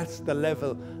 Right? So that's the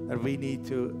level that we need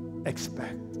to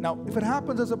expect. Now, if it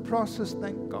happens as a process,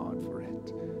 thank God for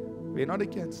it. We're not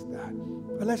against that.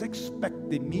 But let's expect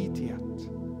the immediate.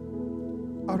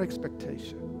 Our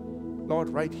expectation. Lord,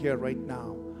 right here, right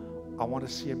now, I want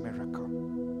to see a miracle.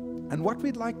 And what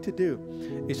we'd like to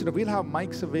do is, we'll have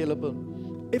mics available.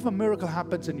 If a miracle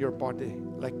happens in your body,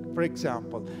 like for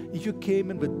example, if you came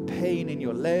in with pain in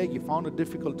your leg, you found it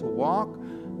difficult to walk,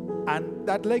 and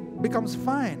that leg becomes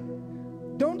fine,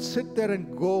 don't sit there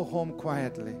and go home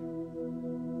quietly.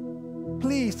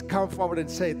 Please come forward and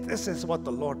say, this is what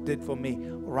the Lord did for me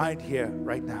right here,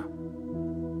 right now.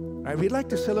 Right? We'd like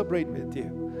to celebrate with you.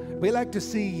 We like to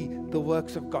see the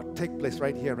works of God take place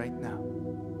right here, right now.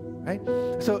 Right?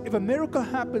 So if a miracle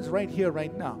happens right here,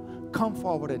 right now, come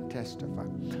forward and testify.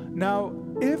 Now,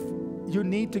 if you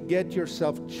need to get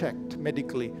yourself checked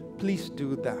medically, please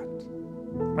do that.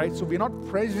 Right? So we're not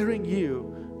pressuring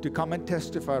you to come and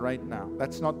testify right now.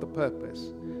 That's not the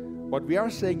purpose. What we are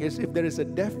saying is, if there is a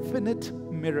definite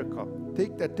miracle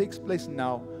that takes place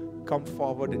now, come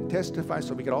forward and testify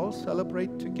so we can all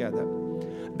celebrate together.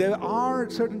 There are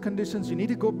certain conditions you need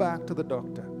to go back to the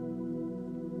doctor.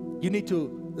 You need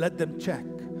to let them check.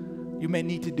 You may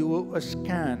need to do a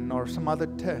scan or some other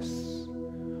tests,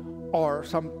 or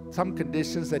some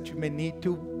conditions that you may need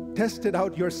to test it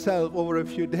out yourself over a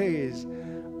few days.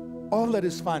 All that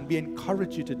is fine. We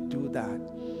encourage you to do that.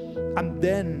 And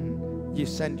then you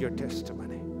send your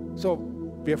testimony. So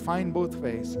we are fine both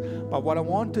ways. But what I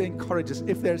want to encourage is,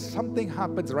 if there's something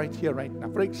happens right here, right now.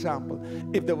 For example,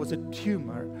 if there was a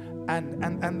tumor and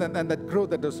that growth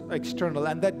that was external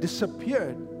and that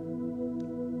disappeared,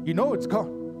 you know it's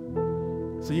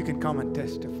gone. So you can come and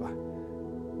testify.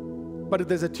 But if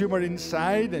there's a tumor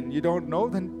inside and you don't know,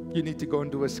 then you need to go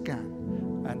and do a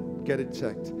scan and get it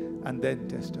checked and then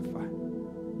testify.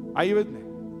 Are you with me?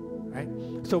 Right?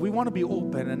 So we want to be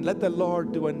open and let the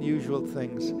Lord do unusual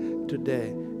things today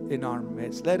in our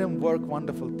midst. Let Him work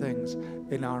wonderful things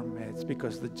in our midst,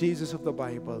 because the Jesus of the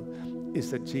Bible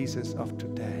is the Jesus of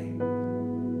today.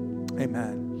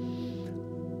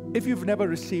 Amen. If you've never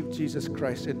received Jesus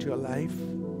Christ into your life,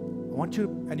 I want you,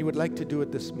 and you would like to do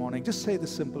it this morning, just say the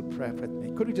simple prayer with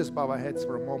me. Could we just bow our heads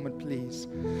for a moment, please?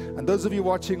 And those of you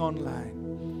watching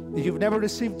online, if you've never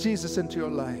received Jesus into your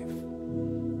life, I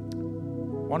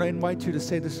want to invite you to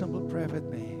say the simple prayer with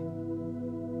me.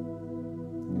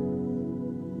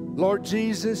 Lord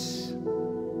Jesus,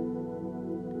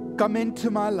 come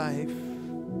into my life.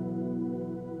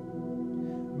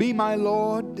 Be my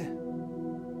Lord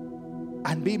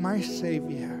and be my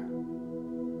Savior.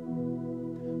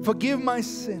 Forgive my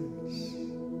sins.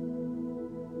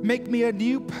 Make me a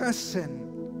new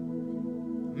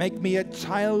person. Make me a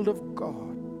child of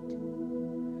God.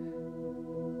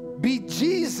 Be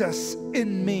Jesus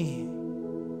in me.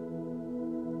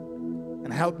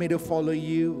 And help me to follow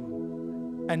you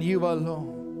and you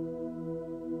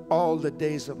alone all the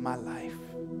days of my life.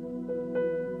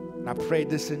 And I pray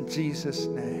this in Jesus'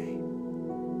 name.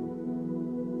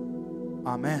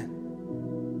 Amen.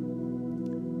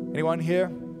 Anyone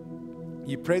here?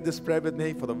 You prayed this prayer with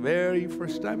me for the very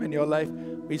first time in your life.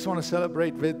 We just want to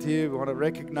celebrate with you. We want to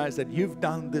recognize that you've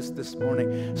done this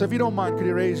morning. So if you don't mind, could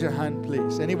you raise your hand,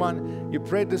 please? Anyone, you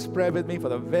prayed this prayer with me for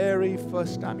the very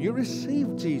first time. You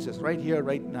received Jesus right here,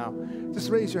 right now.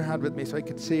 Just raise your hand with me so I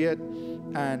can see it.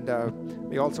 And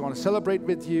we also want to celebrate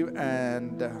with you.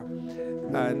 And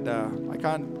I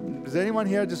can't, is there anyone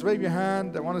here? Just wave your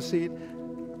hand. I want to see it.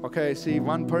 Okay, I see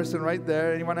one person right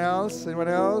there. Anyone else? Anyone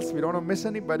else? We don't want to miss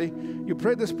anybody. You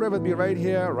prayed this prayer with me right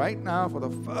here, right now, for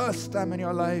the first time in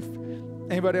your life.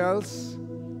 Anybody else?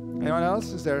 Anyone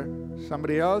else? Is there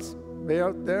somebody else way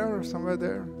out there or somewhere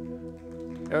there?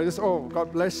 Oh,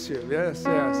 God bless you. Yes,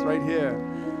 right here.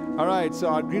 All right, so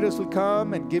our greeters will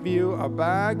come and give you a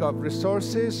bag of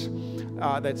resources.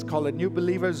 That's called a New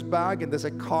Believer's Bag. And there's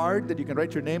a card that you can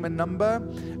write your name and number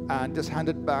and just hand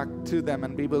it back to them.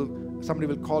 And somebody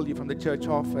will call you from the church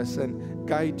office and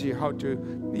guide you how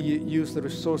to use the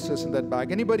resources in that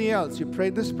bag. Anybody else? You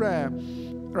prayed this prayer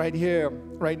right here,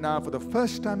 right now, for the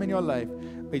first time in your life.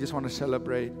 We just want to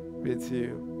celebrate with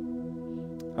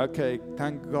you. Okay,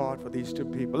 thank God for these two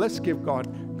people. Let's give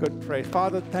God good praise.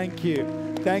 Father, thank you.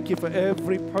 Thank you for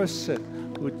every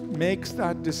person who makes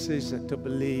that decision to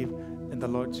believe in the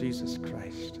Lord Jesus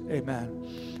Christ.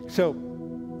 Amen. So,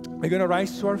 We're going to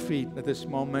rise to our feet at this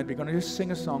moment. We're going to just sing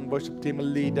a song. Worship team will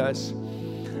lead us.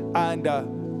 And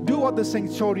do what the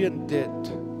centurion did.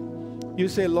 You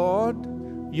say, Lord,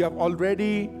 you have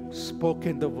already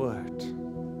spoken the word.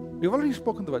 You've already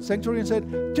spoken the word. Centurion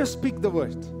said, just speak the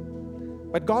word.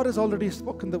 But God has already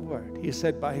spoken the word. He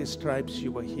said, by his stripes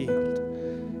you were healed.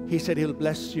 He said he'll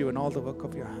bless you in all the work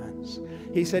of your hands.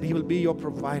 He said he will be your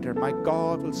provider. My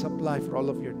God will supply for all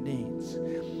of your needs.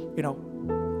 You know,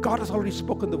 God has already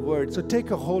spoken the word. So take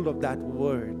a hold of that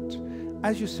word.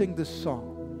 As you sing this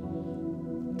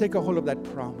song, take a hold of that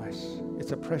promise.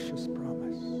 It's a precious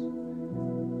promise.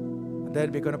 And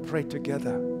then we're going to pray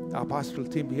together. Our pastoral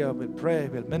team here will pray,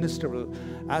 will minister, will,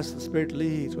 as the Spirit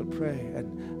leads, will pray.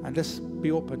 And let's be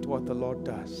open to what the Lord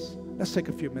does. Let's take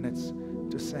a few minutes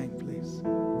to sing, please.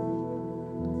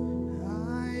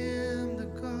 I am the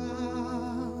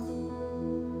God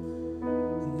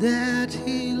that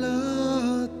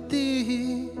healeth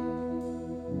thee.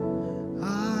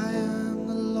 I am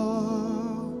the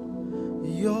Lord,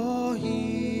 your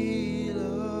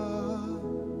healer.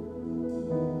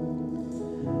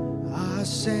 I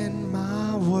send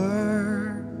my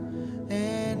word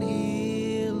and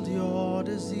healed your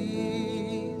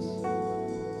disease.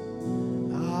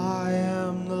 I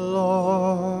am the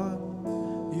Lord,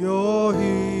 your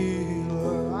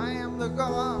healer. I am the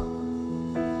God.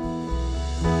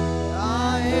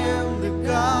 I am the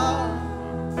God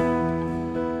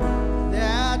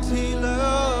that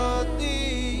healeth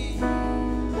thee.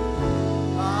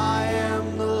 I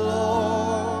am the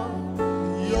Lord,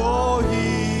 your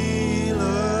healer.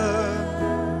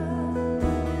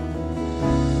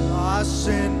 I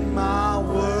sent my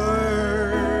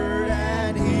word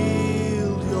and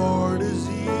healed your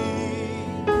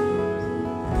disease.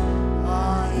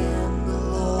 I am the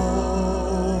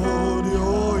Lord,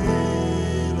 your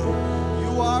healer.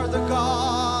 You are the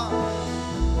God.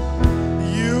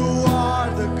 You are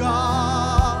the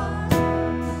God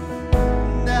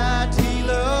that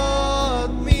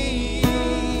healeth me.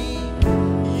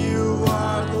 You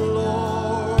are the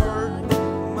Lord,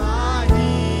 my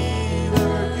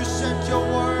healer. You sent your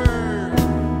word.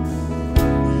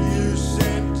 You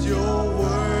sent your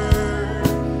word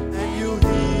and you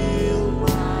healed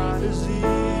my disease.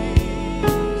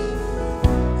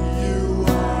 You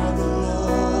are the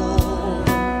Lord,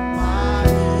 my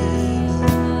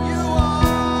healer. You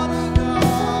are the God.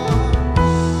 You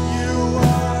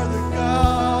are the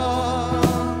God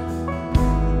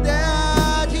that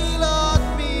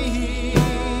healeth me.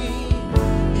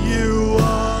 You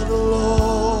are the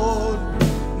Lord,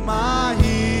 my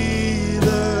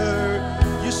healer.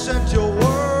 You sent your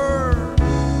word.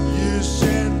 You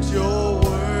sent your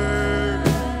word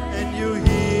and you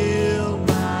healed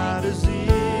my disease.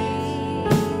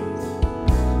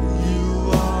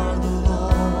 You are the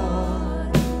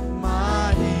Lord,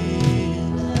 my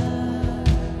healer.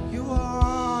 You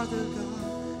are the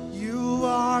God. You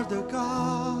are the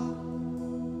God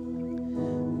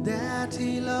that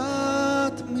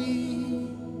healeth me.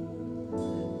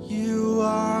 You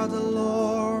are the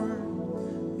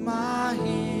Lord, my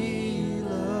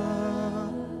healer.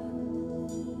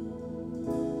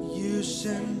 You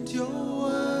sent your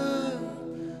word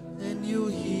and you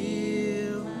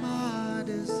healed my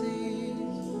disease.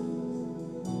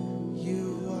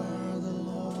 You are the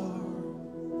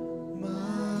Lord,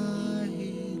 my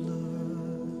healer.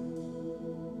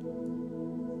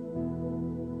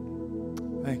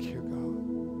 Thank you, God.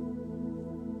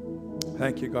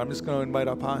 Thank you, God. I'm just going to invite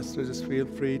our pastors. Just feel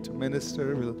free to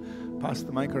minister. We'll pass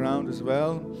the mic around as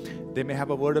well. They may have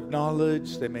a word of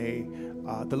knowledge. They may,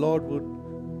 the Lord would,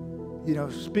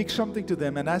 speak something to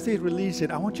them. And as they release it,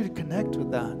 I want you to connect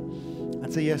with that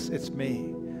and say, yes, it's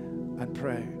me, and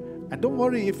pray. And don't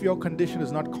worry if your condition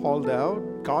is not called out.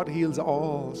 God heals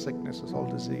all sicknesses, all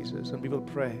diseases, and we will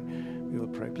pray. We will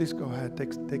pray. Please go ahead.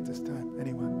 Take this time.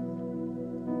 Anyone?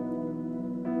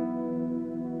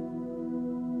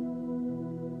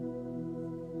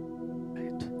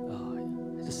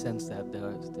 I just sense that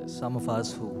there's some of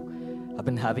us who have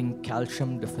been having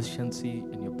calcium deficiency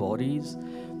in your bodies,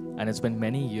 and it's been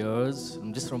many years.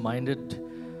 I'm just reminded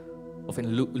of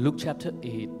in Luke chapter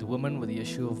 8, the woman with the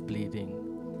issue of bleeding.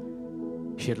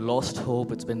 She had lost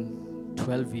hope. It's been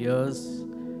 12 years.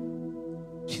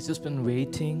 She's just been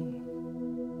waiting.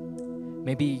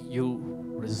 Maybe you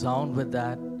resound with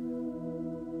that.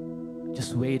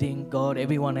 Just waiting. God,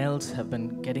 everyone else have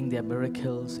been getting their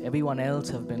miracles. Everyone else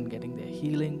have been getting their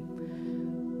healing.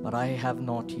 But I have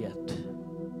not yet.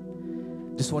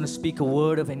 Just want to speak a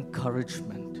word of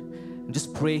encouragement. And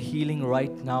just pray healing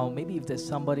right now. Maybe if there's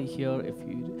somebody here, if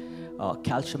you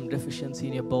calcium deficiency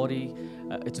in your body,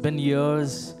 it's been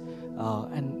years.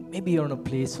 and maybe you're in a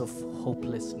place of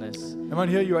hopelessness. Anyone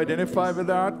here, you identify with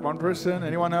that? One person?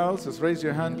 Anyone else? Just raise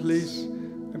your hand, please.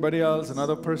 Anybody else?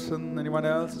 Another person? Anyone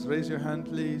else? Just raise your hand,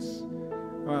 please.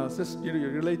 Well, it's just, you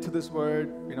relate to this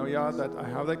word. Yeah, that I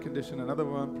have that condition. Another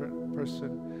one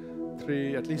person.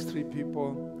 Three, at least three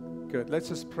people. Good. Let's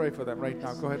just pray for them right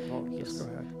now. Go ahead, Paul. Yes. Just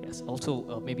go ahead. Yes.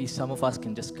 Also, maybe some of us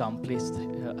can just come, place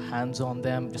hands on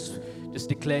them, just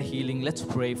declare healing. Let's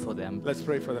pray for them. Let's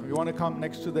pray for them. You want to come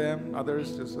next to them,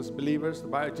 others, just as believers. The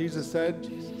Bible, Jesus said,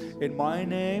 in my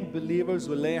name, believers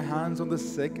will lay hands on the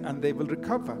sick and they will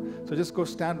recover. So just go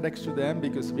stand next to them,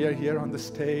 because we are here on the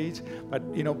stage.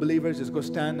 But, believers, just go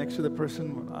stand next to the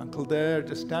person, uncle there.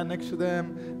 Just stand next to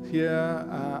them. Here.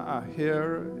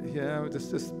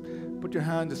 Just put your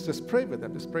hand, just pray with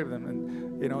them. Just pray with them.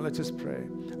 And, let's just pray.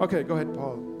 Okay, go ahead,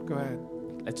 Paul. Go ahead.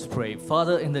 Let's pray.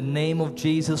 Father, in the name of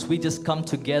Jesus, we just come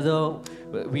together.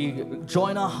 We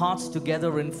join our hearts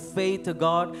together in faith,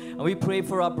 God. And we pray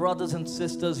for our brothers and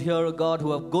sisters here, God,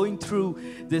 who are going through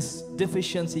this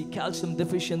deficiency, calcium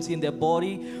deficiency in their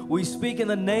body. We speak in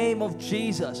the name of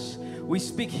Jesus. We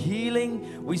speak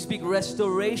healing. We speak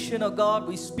restoration, God.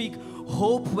 We speak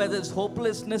hope where there's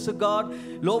hopelessness, God.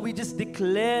 Lord, we just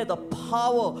declare the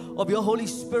power of your Holy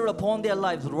Spirit upon their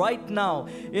lives right now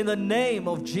in the name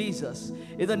of Jesus.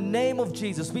 In the name of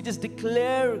Jesus, we just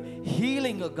declare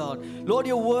healing, God. Lord,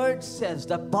 your word says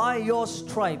that by your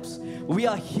stripes we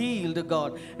are healed,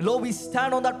 God. And Lord, we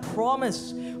stand on that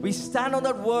promise. We stand on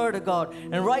that word, God.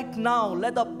 And right now,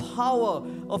 let the power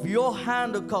of your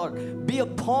hand, God, be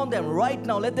upon them right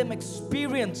now. Let them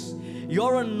experience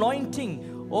your anointing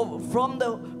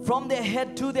from their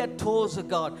head to their toes,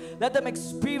 God. Let them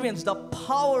experience the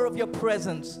power of your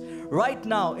presence right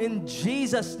now in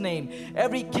Jesus' name.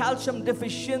 Every calcium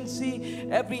deficiency,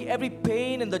 every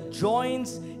pain in the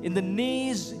joints, in the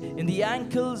knees, in the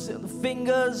ankles, in the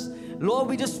fingers, Lord,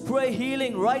 we just pray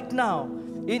healing right now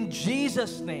in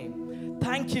Jesus' name.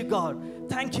 Thank you, God.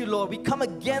 Thank you, Lord. We come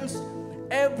against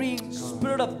every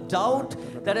spirit of doubt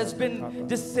that has been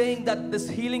just saying that this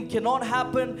healing cannot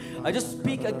happen. I just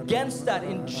speak against that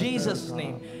in Jesus'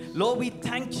 name. Lord, we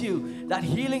thank you that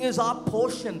healing is our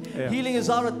portion. Yes. Healing is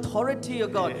our authority, O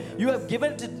God. Yes. You have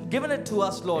given it to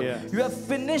us, Lord. Yes. You have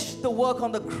finished the work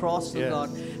on the cross, O God.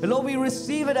 And Lord, we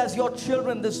receive it as your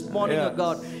children this morning, O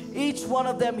God. Each one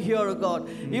of them here, O God.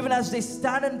 Even as they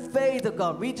stand in faith, O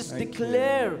God, we just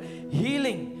declare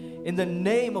healing in the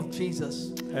name of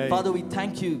Jesus. Father, we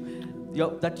thank you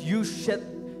that you shed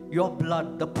your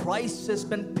blood. The price has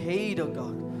been paid, oh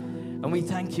God. And we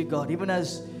thank you, God, even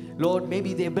as, Lord,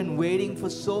 maybe they've been waiting for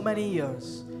so many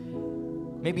years,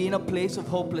 maybe in a place of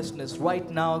hopelessness. Right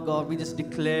now, God, we just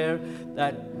declare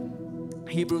that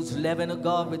Hebrews 11, oh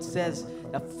God, which says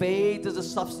that faith is the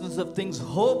substance of things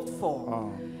hoped for.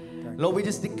 Lord, we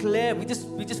just declare, we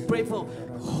just pray for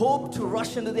hope to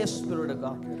rush into their spirit, oh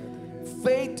God.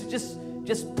 Faith to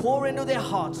just pour into their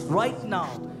hearts right now,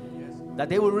 that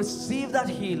they will receive that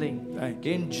healing.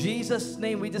 In Jesus'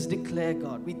 name, we just declare,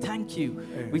 God, we thank you.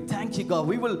 We thank you, God.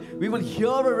 We will hear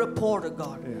a report, of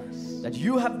God, that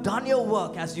you have done your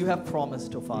work as you have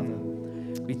promised, oh Father.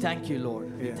 We thank you,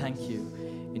 Lord. We thank you.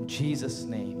 In Jesus'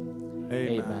 name,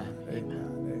 amen. Amen.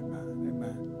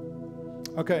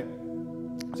 Okay.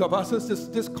 So, pastors,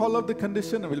 just call out the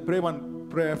condition, and we'll pray one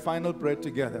prayer, final prayer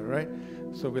together, right?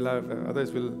 So we'll have,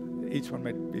 each one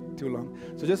might be too long.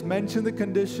 So just mention the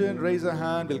condition, raise a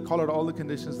hand, we'll call out all the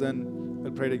conditions, then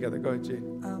we'll pray together. Go ahead,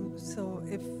 Jane. So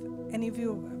if any of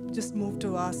you just move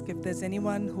to ask if there's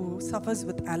anyone who suffers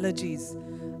with allergies,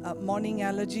 morning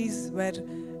allergies, where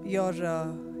your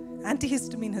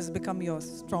antihistamine has become your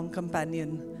strong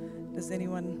companion. Does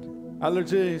anyone?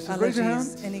 Allergies. Just raise your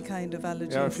hand. Any kind of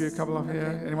allergies. Yeah, couple of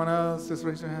here. Anyone else? Just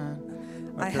raise your hand.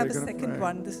 Okay, I have a second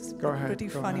one. This is a pretty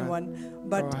funny one.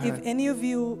 But if any of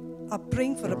you are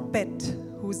praying for a pet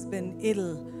who's been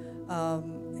ill,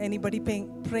 anybody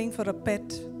praying for a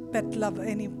pet lover,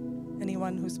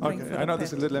 anyone who's praying for a pet? I know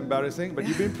this is a little embarrassing, but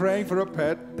you've been praying for a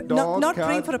pet, dog, not cat.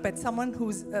 praying for a pet, someone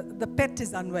who's, the pet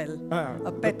is unwell.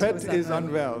 The pet is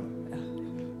unwell.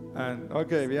 And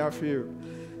okay, we have a few.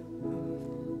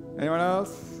 Anyone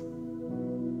else?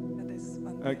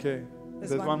 Okay.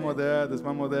 There's one more there. There's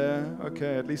one more there.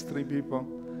 Okay, at least 3 people.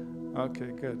 Okay,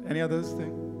 good. Any others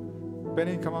thing?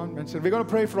 Benny, come on, mention. We're going to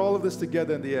pray for all of this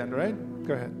together in the end, right?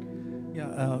 Go ahead.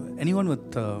 Yeah, anyone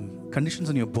with conditions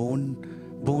in your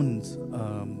bones,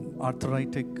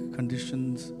 arthritic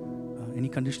conditions, any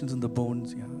conditions in the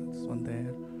bones? Yeah, there's one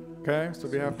there. Okay, so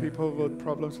we have people with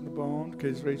problems in the bone. Okay,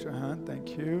 just raise your hand.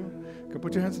 Thank you. Okay,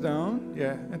 put your hands down.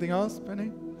 Yeah. Anything else,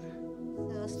 Benny?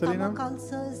 Stomach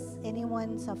ulcers,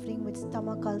 anyone suffering with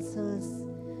stomach ulcers,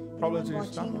 Problems anyone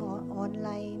in your watching stomach.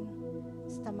 online,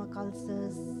 stomach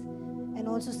ulcers, and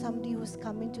also somebody who's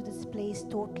coming to this place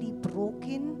totally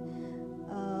broken.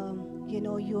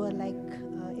 You are like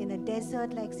in a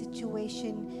desert-like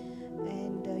situation,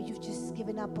 and you've just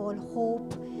given up all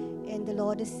hope. And the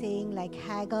Lord is saying, like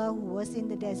Hagar, who was in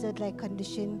the desert-like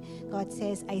condition, God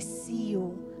says, I see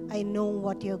you. I know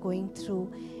what you're going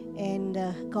through. And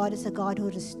God is a God who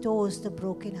restores the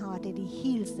brokenhearted. He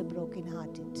heals the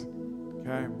brokenhearted.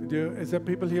 Okay. Is there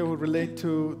people here who relate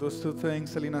to those two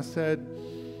things Selena said?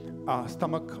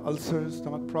 Stomach ulcers,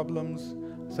 stomach problems.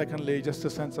 Secondly, just a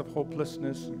sense of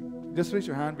hopelessness. Just raise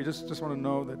your hand. We just want to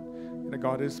know that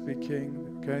God is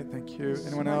speaking. Okay, thank you.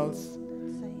 Anyone else?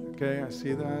 Okay, I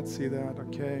see that.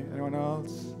 Okay, anyone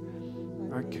else?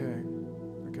 Okay.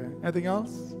 Anything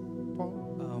else,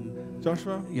 Paul?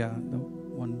 Joshua? Yeah, no,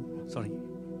 one, sorry.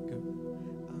 Go.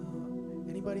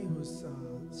 Anybody who's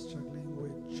struggling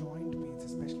with joint pains,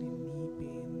 especially knee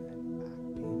pain and back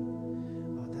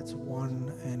pain, that's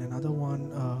one. And another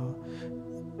one,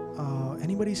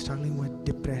 anybody struggling with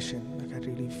depression, like I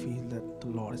really feel that the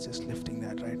Lord is just lifting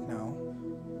that right now.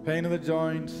 Pain in the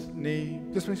joints, knee.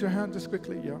 Just raise your hand just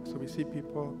quickly. Yeah, so we see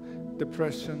people.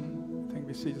 Depression, I think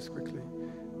we see just quickly.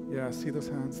 Yeah, I see those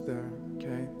hands there.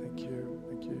 Okay, thank you.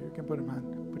 You can put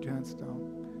your hands down.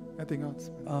 Anything else?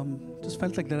 Just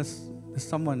felt like there's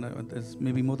someone, there's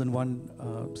maybe more than one,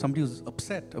 somebody who's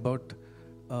upset about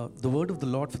the word of the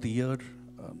Lord for the year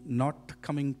not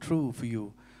coming true for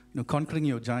you, conquering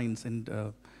your giants, and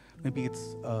maybe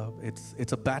it's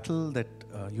a battle that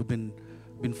you've been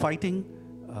fighting,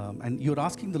 and you're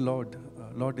asking the Lord,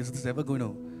 Lord, is this ever going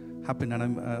to happen?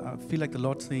 And I feel like the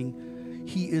Lord's saying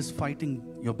He is fighting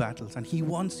your battles, and He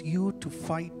wants you to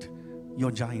fight your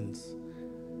giants.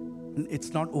 And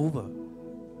it's not over.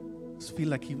 I just feel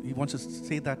like He wants to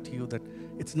say that to you, that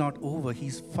it's not over.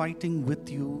 He's fighting with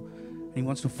you, and He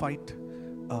wants to fight.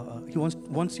 He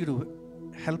wants you to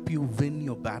help you win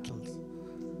your battles.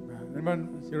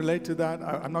 Anyone you relate to that?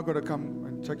 I'm not going to come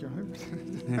and check your hands.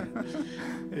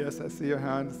 Yes, I see your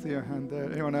hand.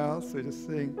 There. Anyone else? We're just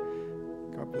saying,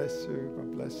 God bless you.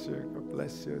 God bless you. God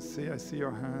bless you. I see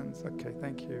your hands. Okay,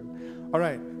 thank you. All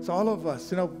right. So all of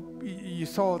us, you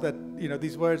saw that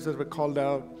these words that were called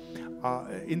out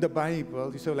in the Bible.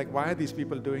 You saw, like, why are these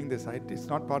people doing this? It's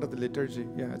not part of the liturgy.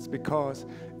 Yeah, it's because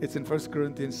it's in 1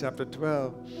 Corinthians chapter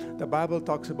 12. The Bible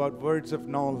talks about words of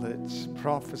knowledge,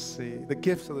 prophecy, the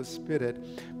gifts of the Spirit,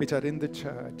 which are in the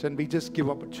church, and we just give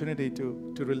opportunity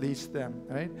to release them,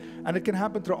 right? And it can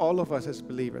happen through all of us as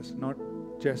believers, not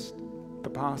just the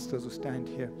pastors who stand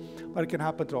here, but it can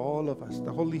happen to all of us.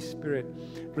 The Holy Spirit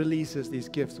releases these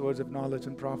gifts, words of knowledge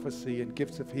and prophecy, and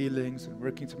gifts of healings and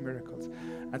workings of miracles.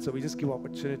 And so we just give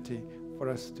opportunity for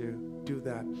us to do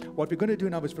that. What we're going to do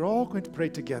now is we're all going to pray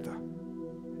together.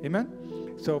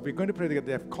 Amen? So we're going to pray together.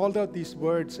 They have called out these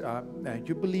words.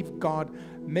 You believe God.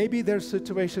 Maybe there's a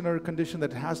situation or a condition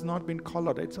that has not been called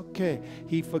out. It's okay.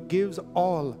 He forgives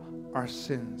all our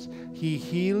sins. He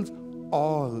heals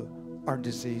all our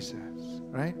diseases.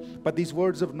 Right? But these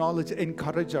words of knowledge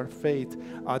encourage our faith.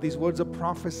 These words of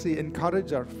prophecy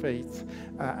encourage our faith.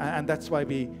 And that's why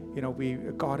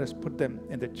God has put them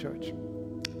in the church.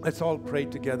 Let's all pray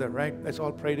together, right? Let's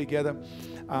all pray together.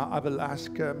 I will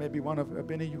ask maybe one of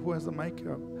Benny, who has the mic?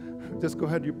 Just go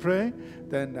ahead, you pray.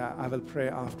 Then I will pray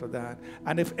after that.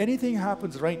 And if anything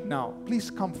happens right now,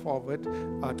 please come forward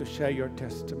to share your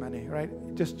testimony, right?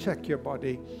 Just check your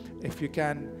body. If you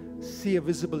can see a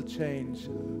visible change,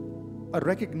 a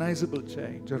recognizable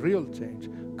change, a real change,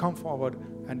 come forward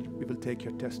and we will take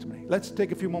your testimony. Let's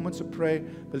take a few moments to pray.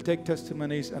 We'll take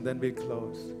testimonies and then we'll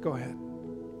close. Go ahead.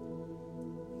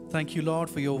 Thank you, Lord,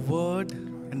 for your word.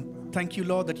 And thank you,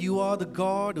 Lord, that you are the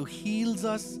God who heals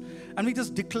us. And we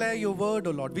just declare your word,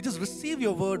 oh Lord. We just receive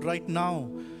your word right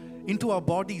now into our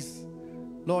bodies,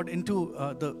 Lord,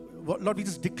 Lord, we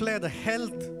just declare the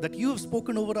health that you have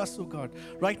spoken over us, oh God.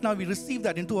 Right now, we receive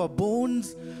that into our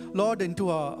bones, Lord, into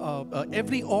our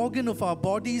every organ of our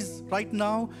bodies right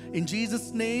now, in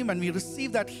Jesus' name, and we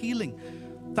receive that healing.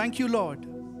 Thank you, Lord.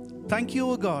 Thank you,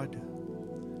 oh God.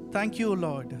 Thank you,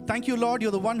 Lord. Thank you, Lord.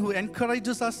 You're the one who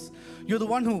encourages us. You're the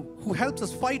one who helps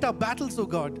us fight our battles, oh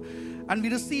God. And we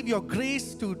receive your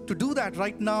grace to do that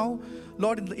right now.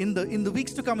 Lord, in the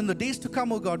weeks to come, in the days to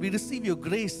come, oh God, we receive your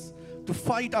grace to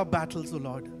fight our battles, oh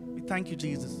Lord. We thank you,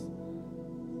 Jesus.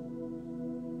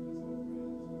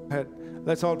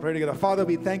 Let's all pray together. Father,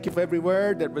 we thank you for every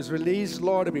word that was released,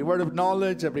 Lord, every word of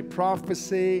knowledge, every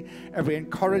prophecy, every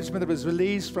encouragement that was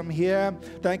released from here.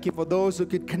 Thank you for those who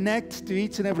could connect to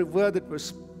each and every word that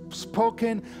was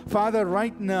spoken. Father,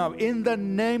 right now, in the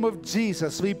name of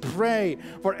Jesus, we pray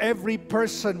for every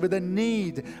person with a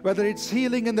need, whether it's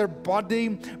healing in their body,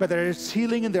 whether it's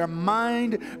healing in their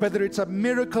mind, whether it's a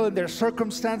miracle in their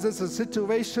circumstances and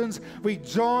situations. We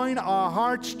join our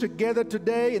hearts together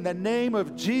today in the name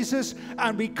of Jesus,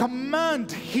 and we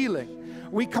command healing.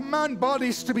 We command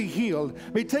bodies to be healed.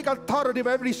 We take authority of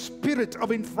every spirit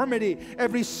of infirmity,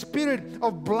 every spirit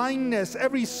of blindness,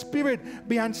 every spirit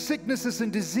behind sicknesses and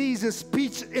diseases,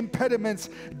 speech impediments,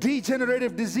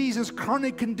 degenerative diseases,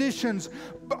 chronic conditions,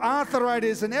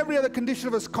 arthritis, and every other condition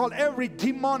of us called every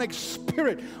demonic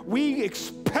spirit. We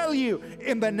expel you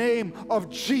in the name of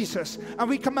Jesus. And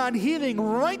we command healing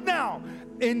right now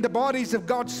in the bodies of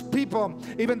God's people.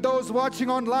 Even those watching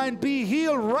online, be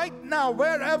healed right now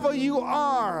wherever you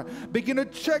are. Begin to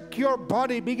check your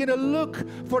body. Begin to look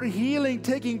for healing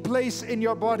taking place in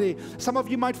your body. Some of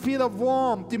you might feel a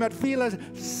warmth. You might feel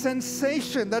a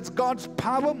sensation. That's God's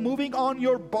power moving on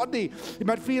your body. You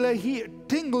might feel a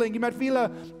tingling. You might feel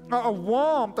a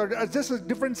warmth or just a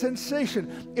different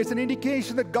sensation. It's an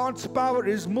indication that God's power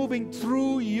is moving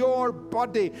through your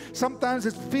body. Sometimes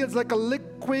it feels like a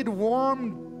liquid,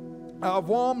 warm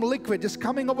liquid just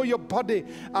coming over your body,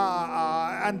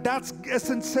 and that's a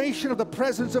sensation of the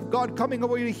presence of God coming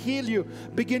over you to heal you.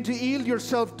 Begin to yield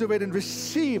yourself to it and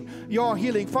receive your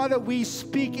healing. Father, we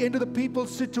speak into the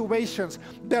people's situations,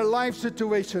 their life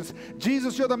situations.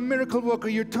 Jesus, you're the miracle worker.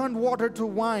 You turned water to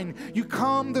wine. You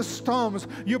calmed the storms.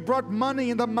 You brought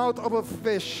money in the mouth of a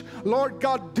fish. Lord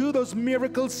God, do those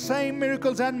miracles, same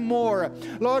miracles and more.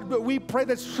 Lord, we pray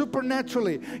that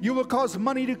supernaturally you will cause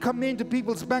money to come into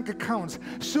people's bank accounts.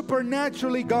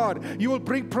 Supernaturally, God, you will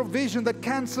bring provision that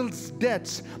cancels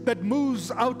debts, that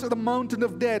moves out of the mountain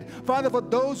of debt. Father, for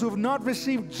those who have not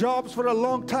received jobs for a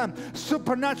long time,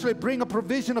 supernaturally bring a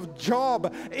provision of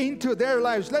job into their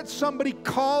lives. Let somebody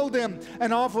call them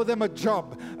and offer them a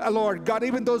job. Lord God,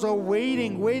 even those who are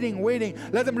waiting,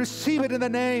 let them receive it in the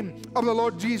name of the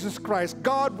Lord Jesus Christ.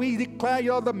 God, we declare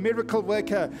you're the miracle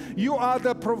worker. You are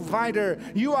the provider.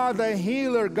 You are the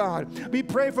healer, God. We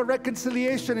pray for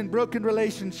reconciliation in broken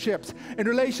relationships, in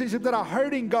relationships that are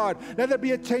hurting, God. Let there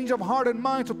be a change of heart and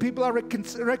mind so people are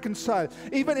reconciled.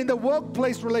 Even in the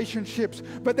workplace relationships,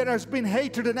 but there has been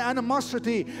hatred and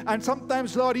animosity, and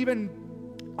sometimes, Lord, even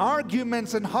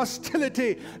arguments and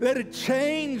hostility. Let it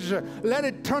change. Let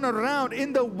it turn around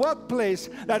in the workplace,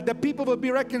 that the people will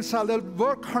be reconciled. They'll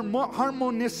work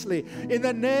harmoniously in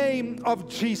the name of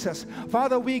Jesus.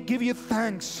 Father, we give you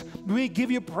thanks. We give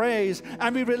you praise,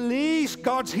 and we release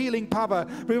God's healing power.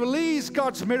 We release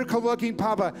God's miracle working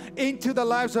power into the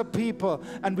lives of people,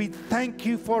 and we thank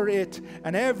you for it.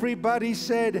 And everybody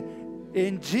said,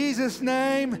 in Jesus'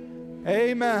 name,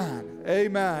 amen,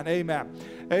 amen, amen.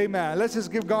 Amen. Let's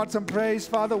just give God some praise.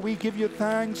 Father, we give you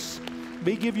thanks.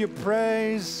 We give you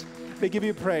praise. We give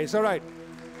you praise. All right.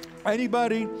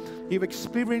 Anybody, you've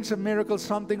experienced a miracle,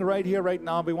 something right here, right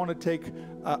now. We want to take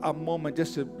a moment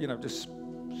just to, just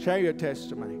share your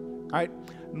testimony. All right.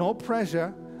 No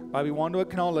pressure, but we want to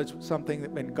acknowledge something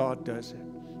that when God does it.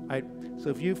 All right. So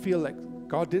if you feel like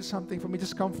God did something for me,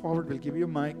 just come forward. We'll give you a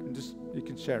mic and you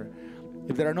can share it.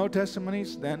 If there are no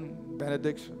testimonies, then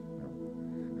benediction.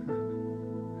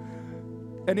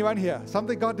 Anyone here?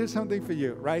 God did something for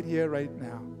you right here, right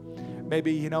now.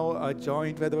 Maybe, a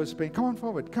joint where there was pain. Come on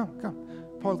forward. Come.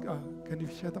 Paul, can you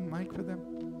share the mic with them?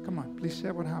 Come on, please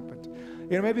share what happened.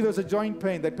 Maybe there was a joint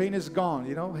pain. That pain is gone.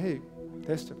 Hey,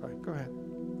 testify. Go ahead.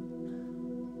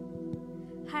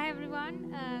 Hi,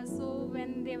 everyone. So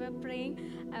when they were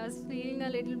praying, I was feeling a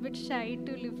little bit shy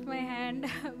to lift my hand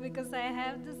because I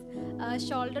have this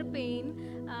shoulder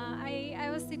pain. I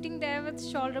was sitting there with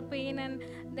shoulder pain, and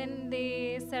then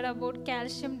they said about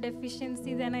calcium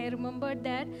deficiency. Then I remembered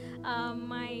that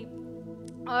my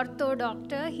ortho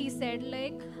doctor, he said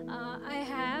I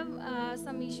have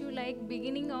some issue like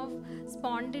beginning of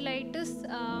spondylitis.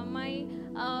 My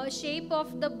shape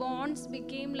of the bones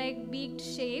became like beaked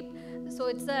shape. So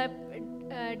it's a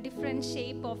different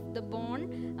shape of the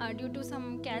bone due to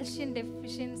some calcium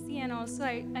deficiency, and also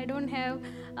I don't have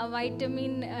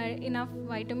enough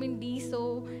vitamin D,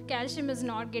 so calcium is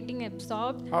not getting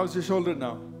absorbed. How's your shoulder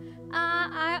now?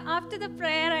 After the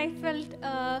prayer, I felt.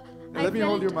 Let me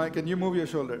hold your mic and you move your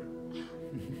shoulder.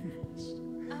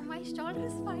 My shoulder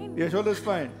is fine. Your shoulder is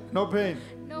fine. No pain.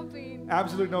 No pain.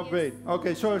 Absolutely no pain.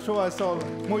 Okay, show us all.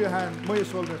 Move your hand. Move your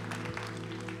shoulder.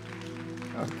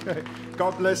 Okay.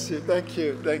 God bless you. Thank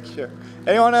you.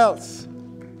 Anyone else?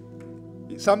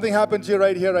 Something happened to you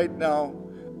right here, right now,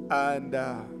 and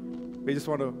we just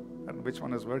want to. I don't know which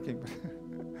one is working.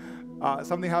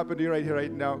 Something happened to you right here,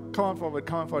 right now. Come on forward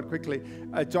quickly.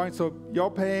 Join. So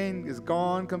your pain is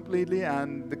gone completely,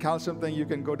 and the calcium thing, you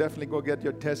can definitely go get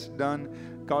your test done.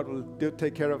 God will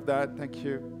take care of that. Thank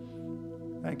you.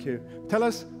 Thank you. Tell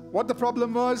us what the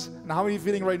problem was and how are you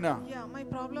feeling right now? Yeah, my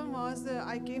problem was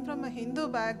I came from a Hindu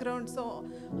background, so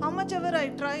how much ever I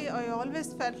try, I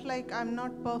always felt like I'm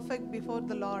not perfect before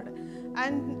the Lord.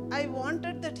 And I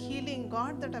wanted that healing,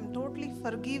 God, that I'm totally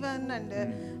forgiven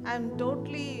and I'm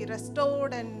totally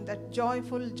restored and that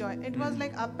joyful joy. It was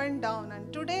like up and down.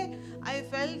 And today I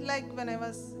felt like when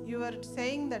you were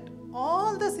saying that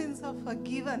all the sins are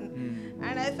forgiven.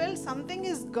 And I felt something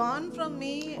is gone from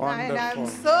me. Wonderful. And I'm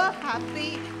so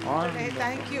happy today.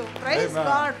 Thank you. Praise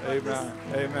God for this.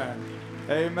 Amen.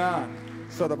 Amen.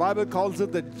 So the Bible calls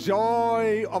it the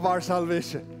joy of our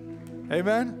salvation.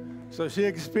 Amen. So she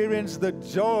experienced the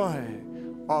joy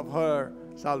of her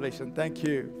salvation. Thank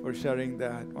you for sharing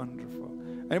that. Wonderful.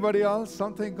 Anybody else?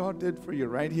 Something God did for you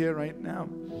right here, right now?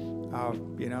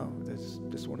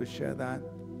 Just want to share that.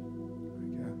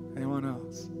 Okay. Anyone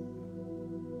else?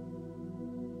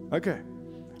 Okay,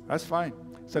 that's fine.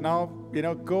 So now,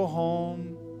 go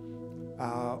home.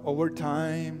 Over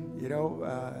time,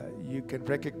 you can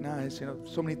recognize,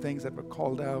 so many things that were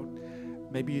called out.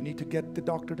 Maybe you need to get the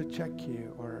doctor to check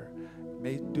you, or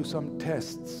may do some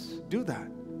tests. Do that,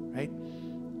 right?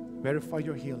 Verify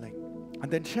your healing.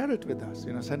 And then share it with us.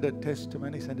 Send a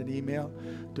testimony, send an email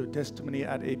to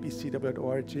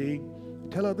testimony@apcw.org.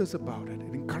 Tell others about it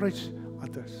and encourage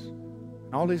others.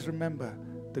 And always remember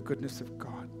the goodness of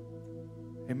God.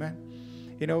 Amen.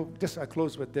 I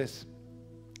close with this.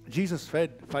 Jesus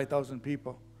fed 5,000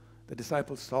 people. The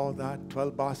disciples saw that,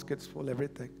 12 baskets full,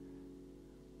 everything.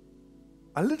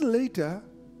 A little later,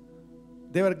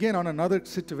 they were again on another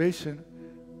situation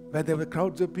where there were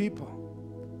crowds of people.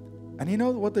 And you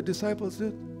know what the disciples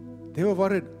did? They were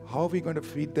worried, how are we going to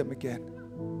feed them again?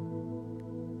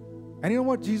 And you know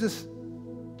what Jesus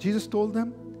told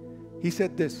them? He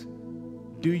said this,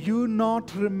 do you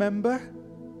not remember?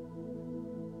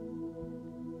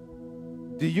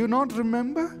 Do you not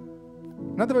remember?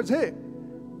 In other words, hey,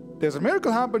 there's a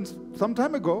miracle happened some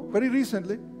time ago, very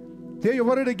recently. Here you're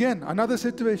worried again, another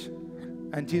situation.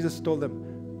 And Jesus told them,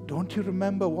 don't you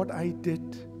remember what I did?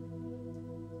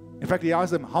 In fact, he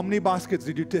asked them, how many baskets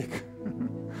did you take?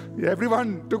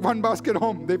 Everyone took one basket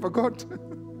home. They forgot.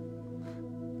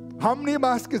 How many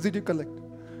baskets did you collect?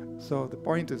 So the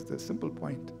point is this, simple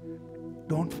point.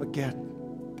 Don't forget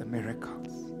the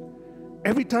miracles.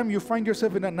 Every time you find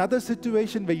yourself in another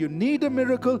situation where you need a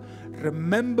miracle,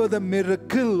 remember the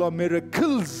miracle or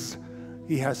miracles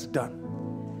he has done.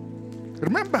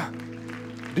 Remember.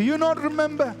 Do you not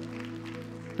remember?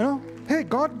 Hey,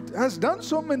 God has done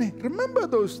so many. Remember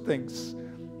those things.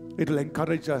 It will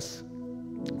encourage us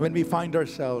when we find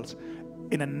ourselves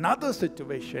in another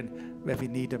situation where we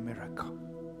need a miracle.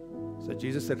 So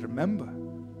Jesus said, remember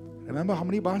how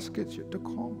many baskets you took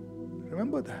home.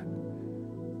 Remember that.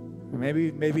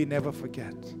 Maybe never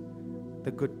forget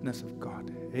the goodness of God.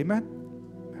 Amen.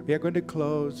 We are going to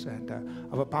close, and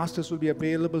our pastors will be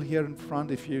available here in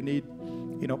front if you need,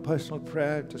 personal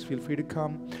prayer. Just feel free to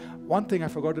come. One thing I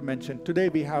forgot to mention, today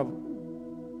we have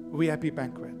VIP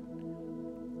banquet.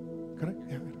 Correct?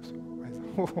 Yeah,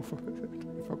 I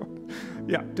forgot.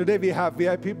 Yeah, today we have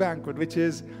VIP banquet, which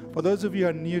is, for those of you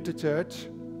who are new to church,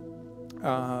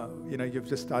 you've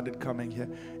just started coming here.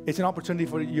 It's an opportunity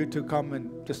for you to come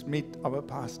and just meet our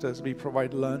pastors. We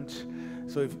provide lunch.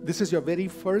 So if this is your very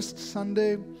first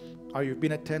Sunday, or you've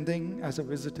been attending as a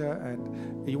visitor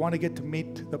and you want to get to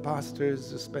meet the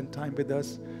pastors, spend time with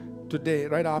us, today,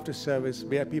 right after service,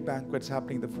 VIP banquet's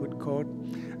happening in the food court.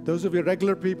 Those of you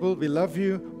regular people, we love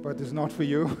you, but it's not for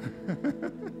you.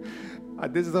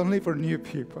 This is only for new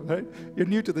people, right? You're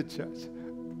new to the church.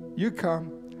 You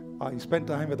come, you spend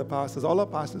time with the pastors. All our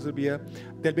pastors will be here.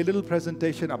 There'll be a little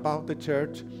presentation about the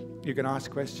church. You can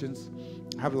ask questions,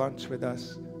 have lunch with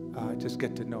us, just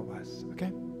get to know us,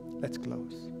 okay? Let's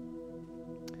close.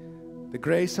 The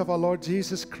grace of our Lord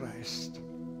Jesus Christ,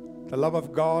 the love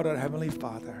of God, our Heavenly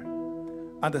Father,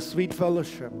 and the sweet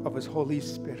fellowship of His Holy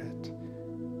Spirit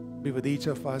be with each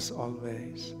of us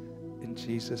always. In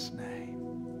Jesus' name,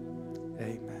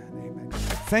 amen. Amen.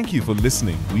 Thank you for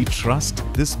listening. We trust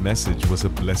this message was a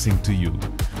blessing to you.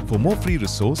 For more free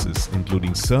resources,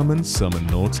 including sermons, sermon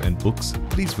notes, and books,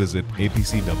 please visit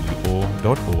apcwo.org.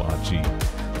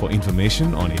 For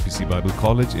information on APC Bible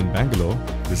College in Bangalore,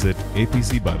 visit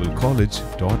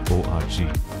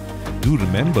apcbiblecollege.org. Do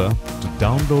remember to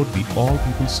download the All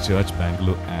People's Church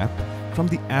Bangalore app from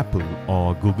the Apple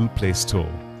or Google Play Store.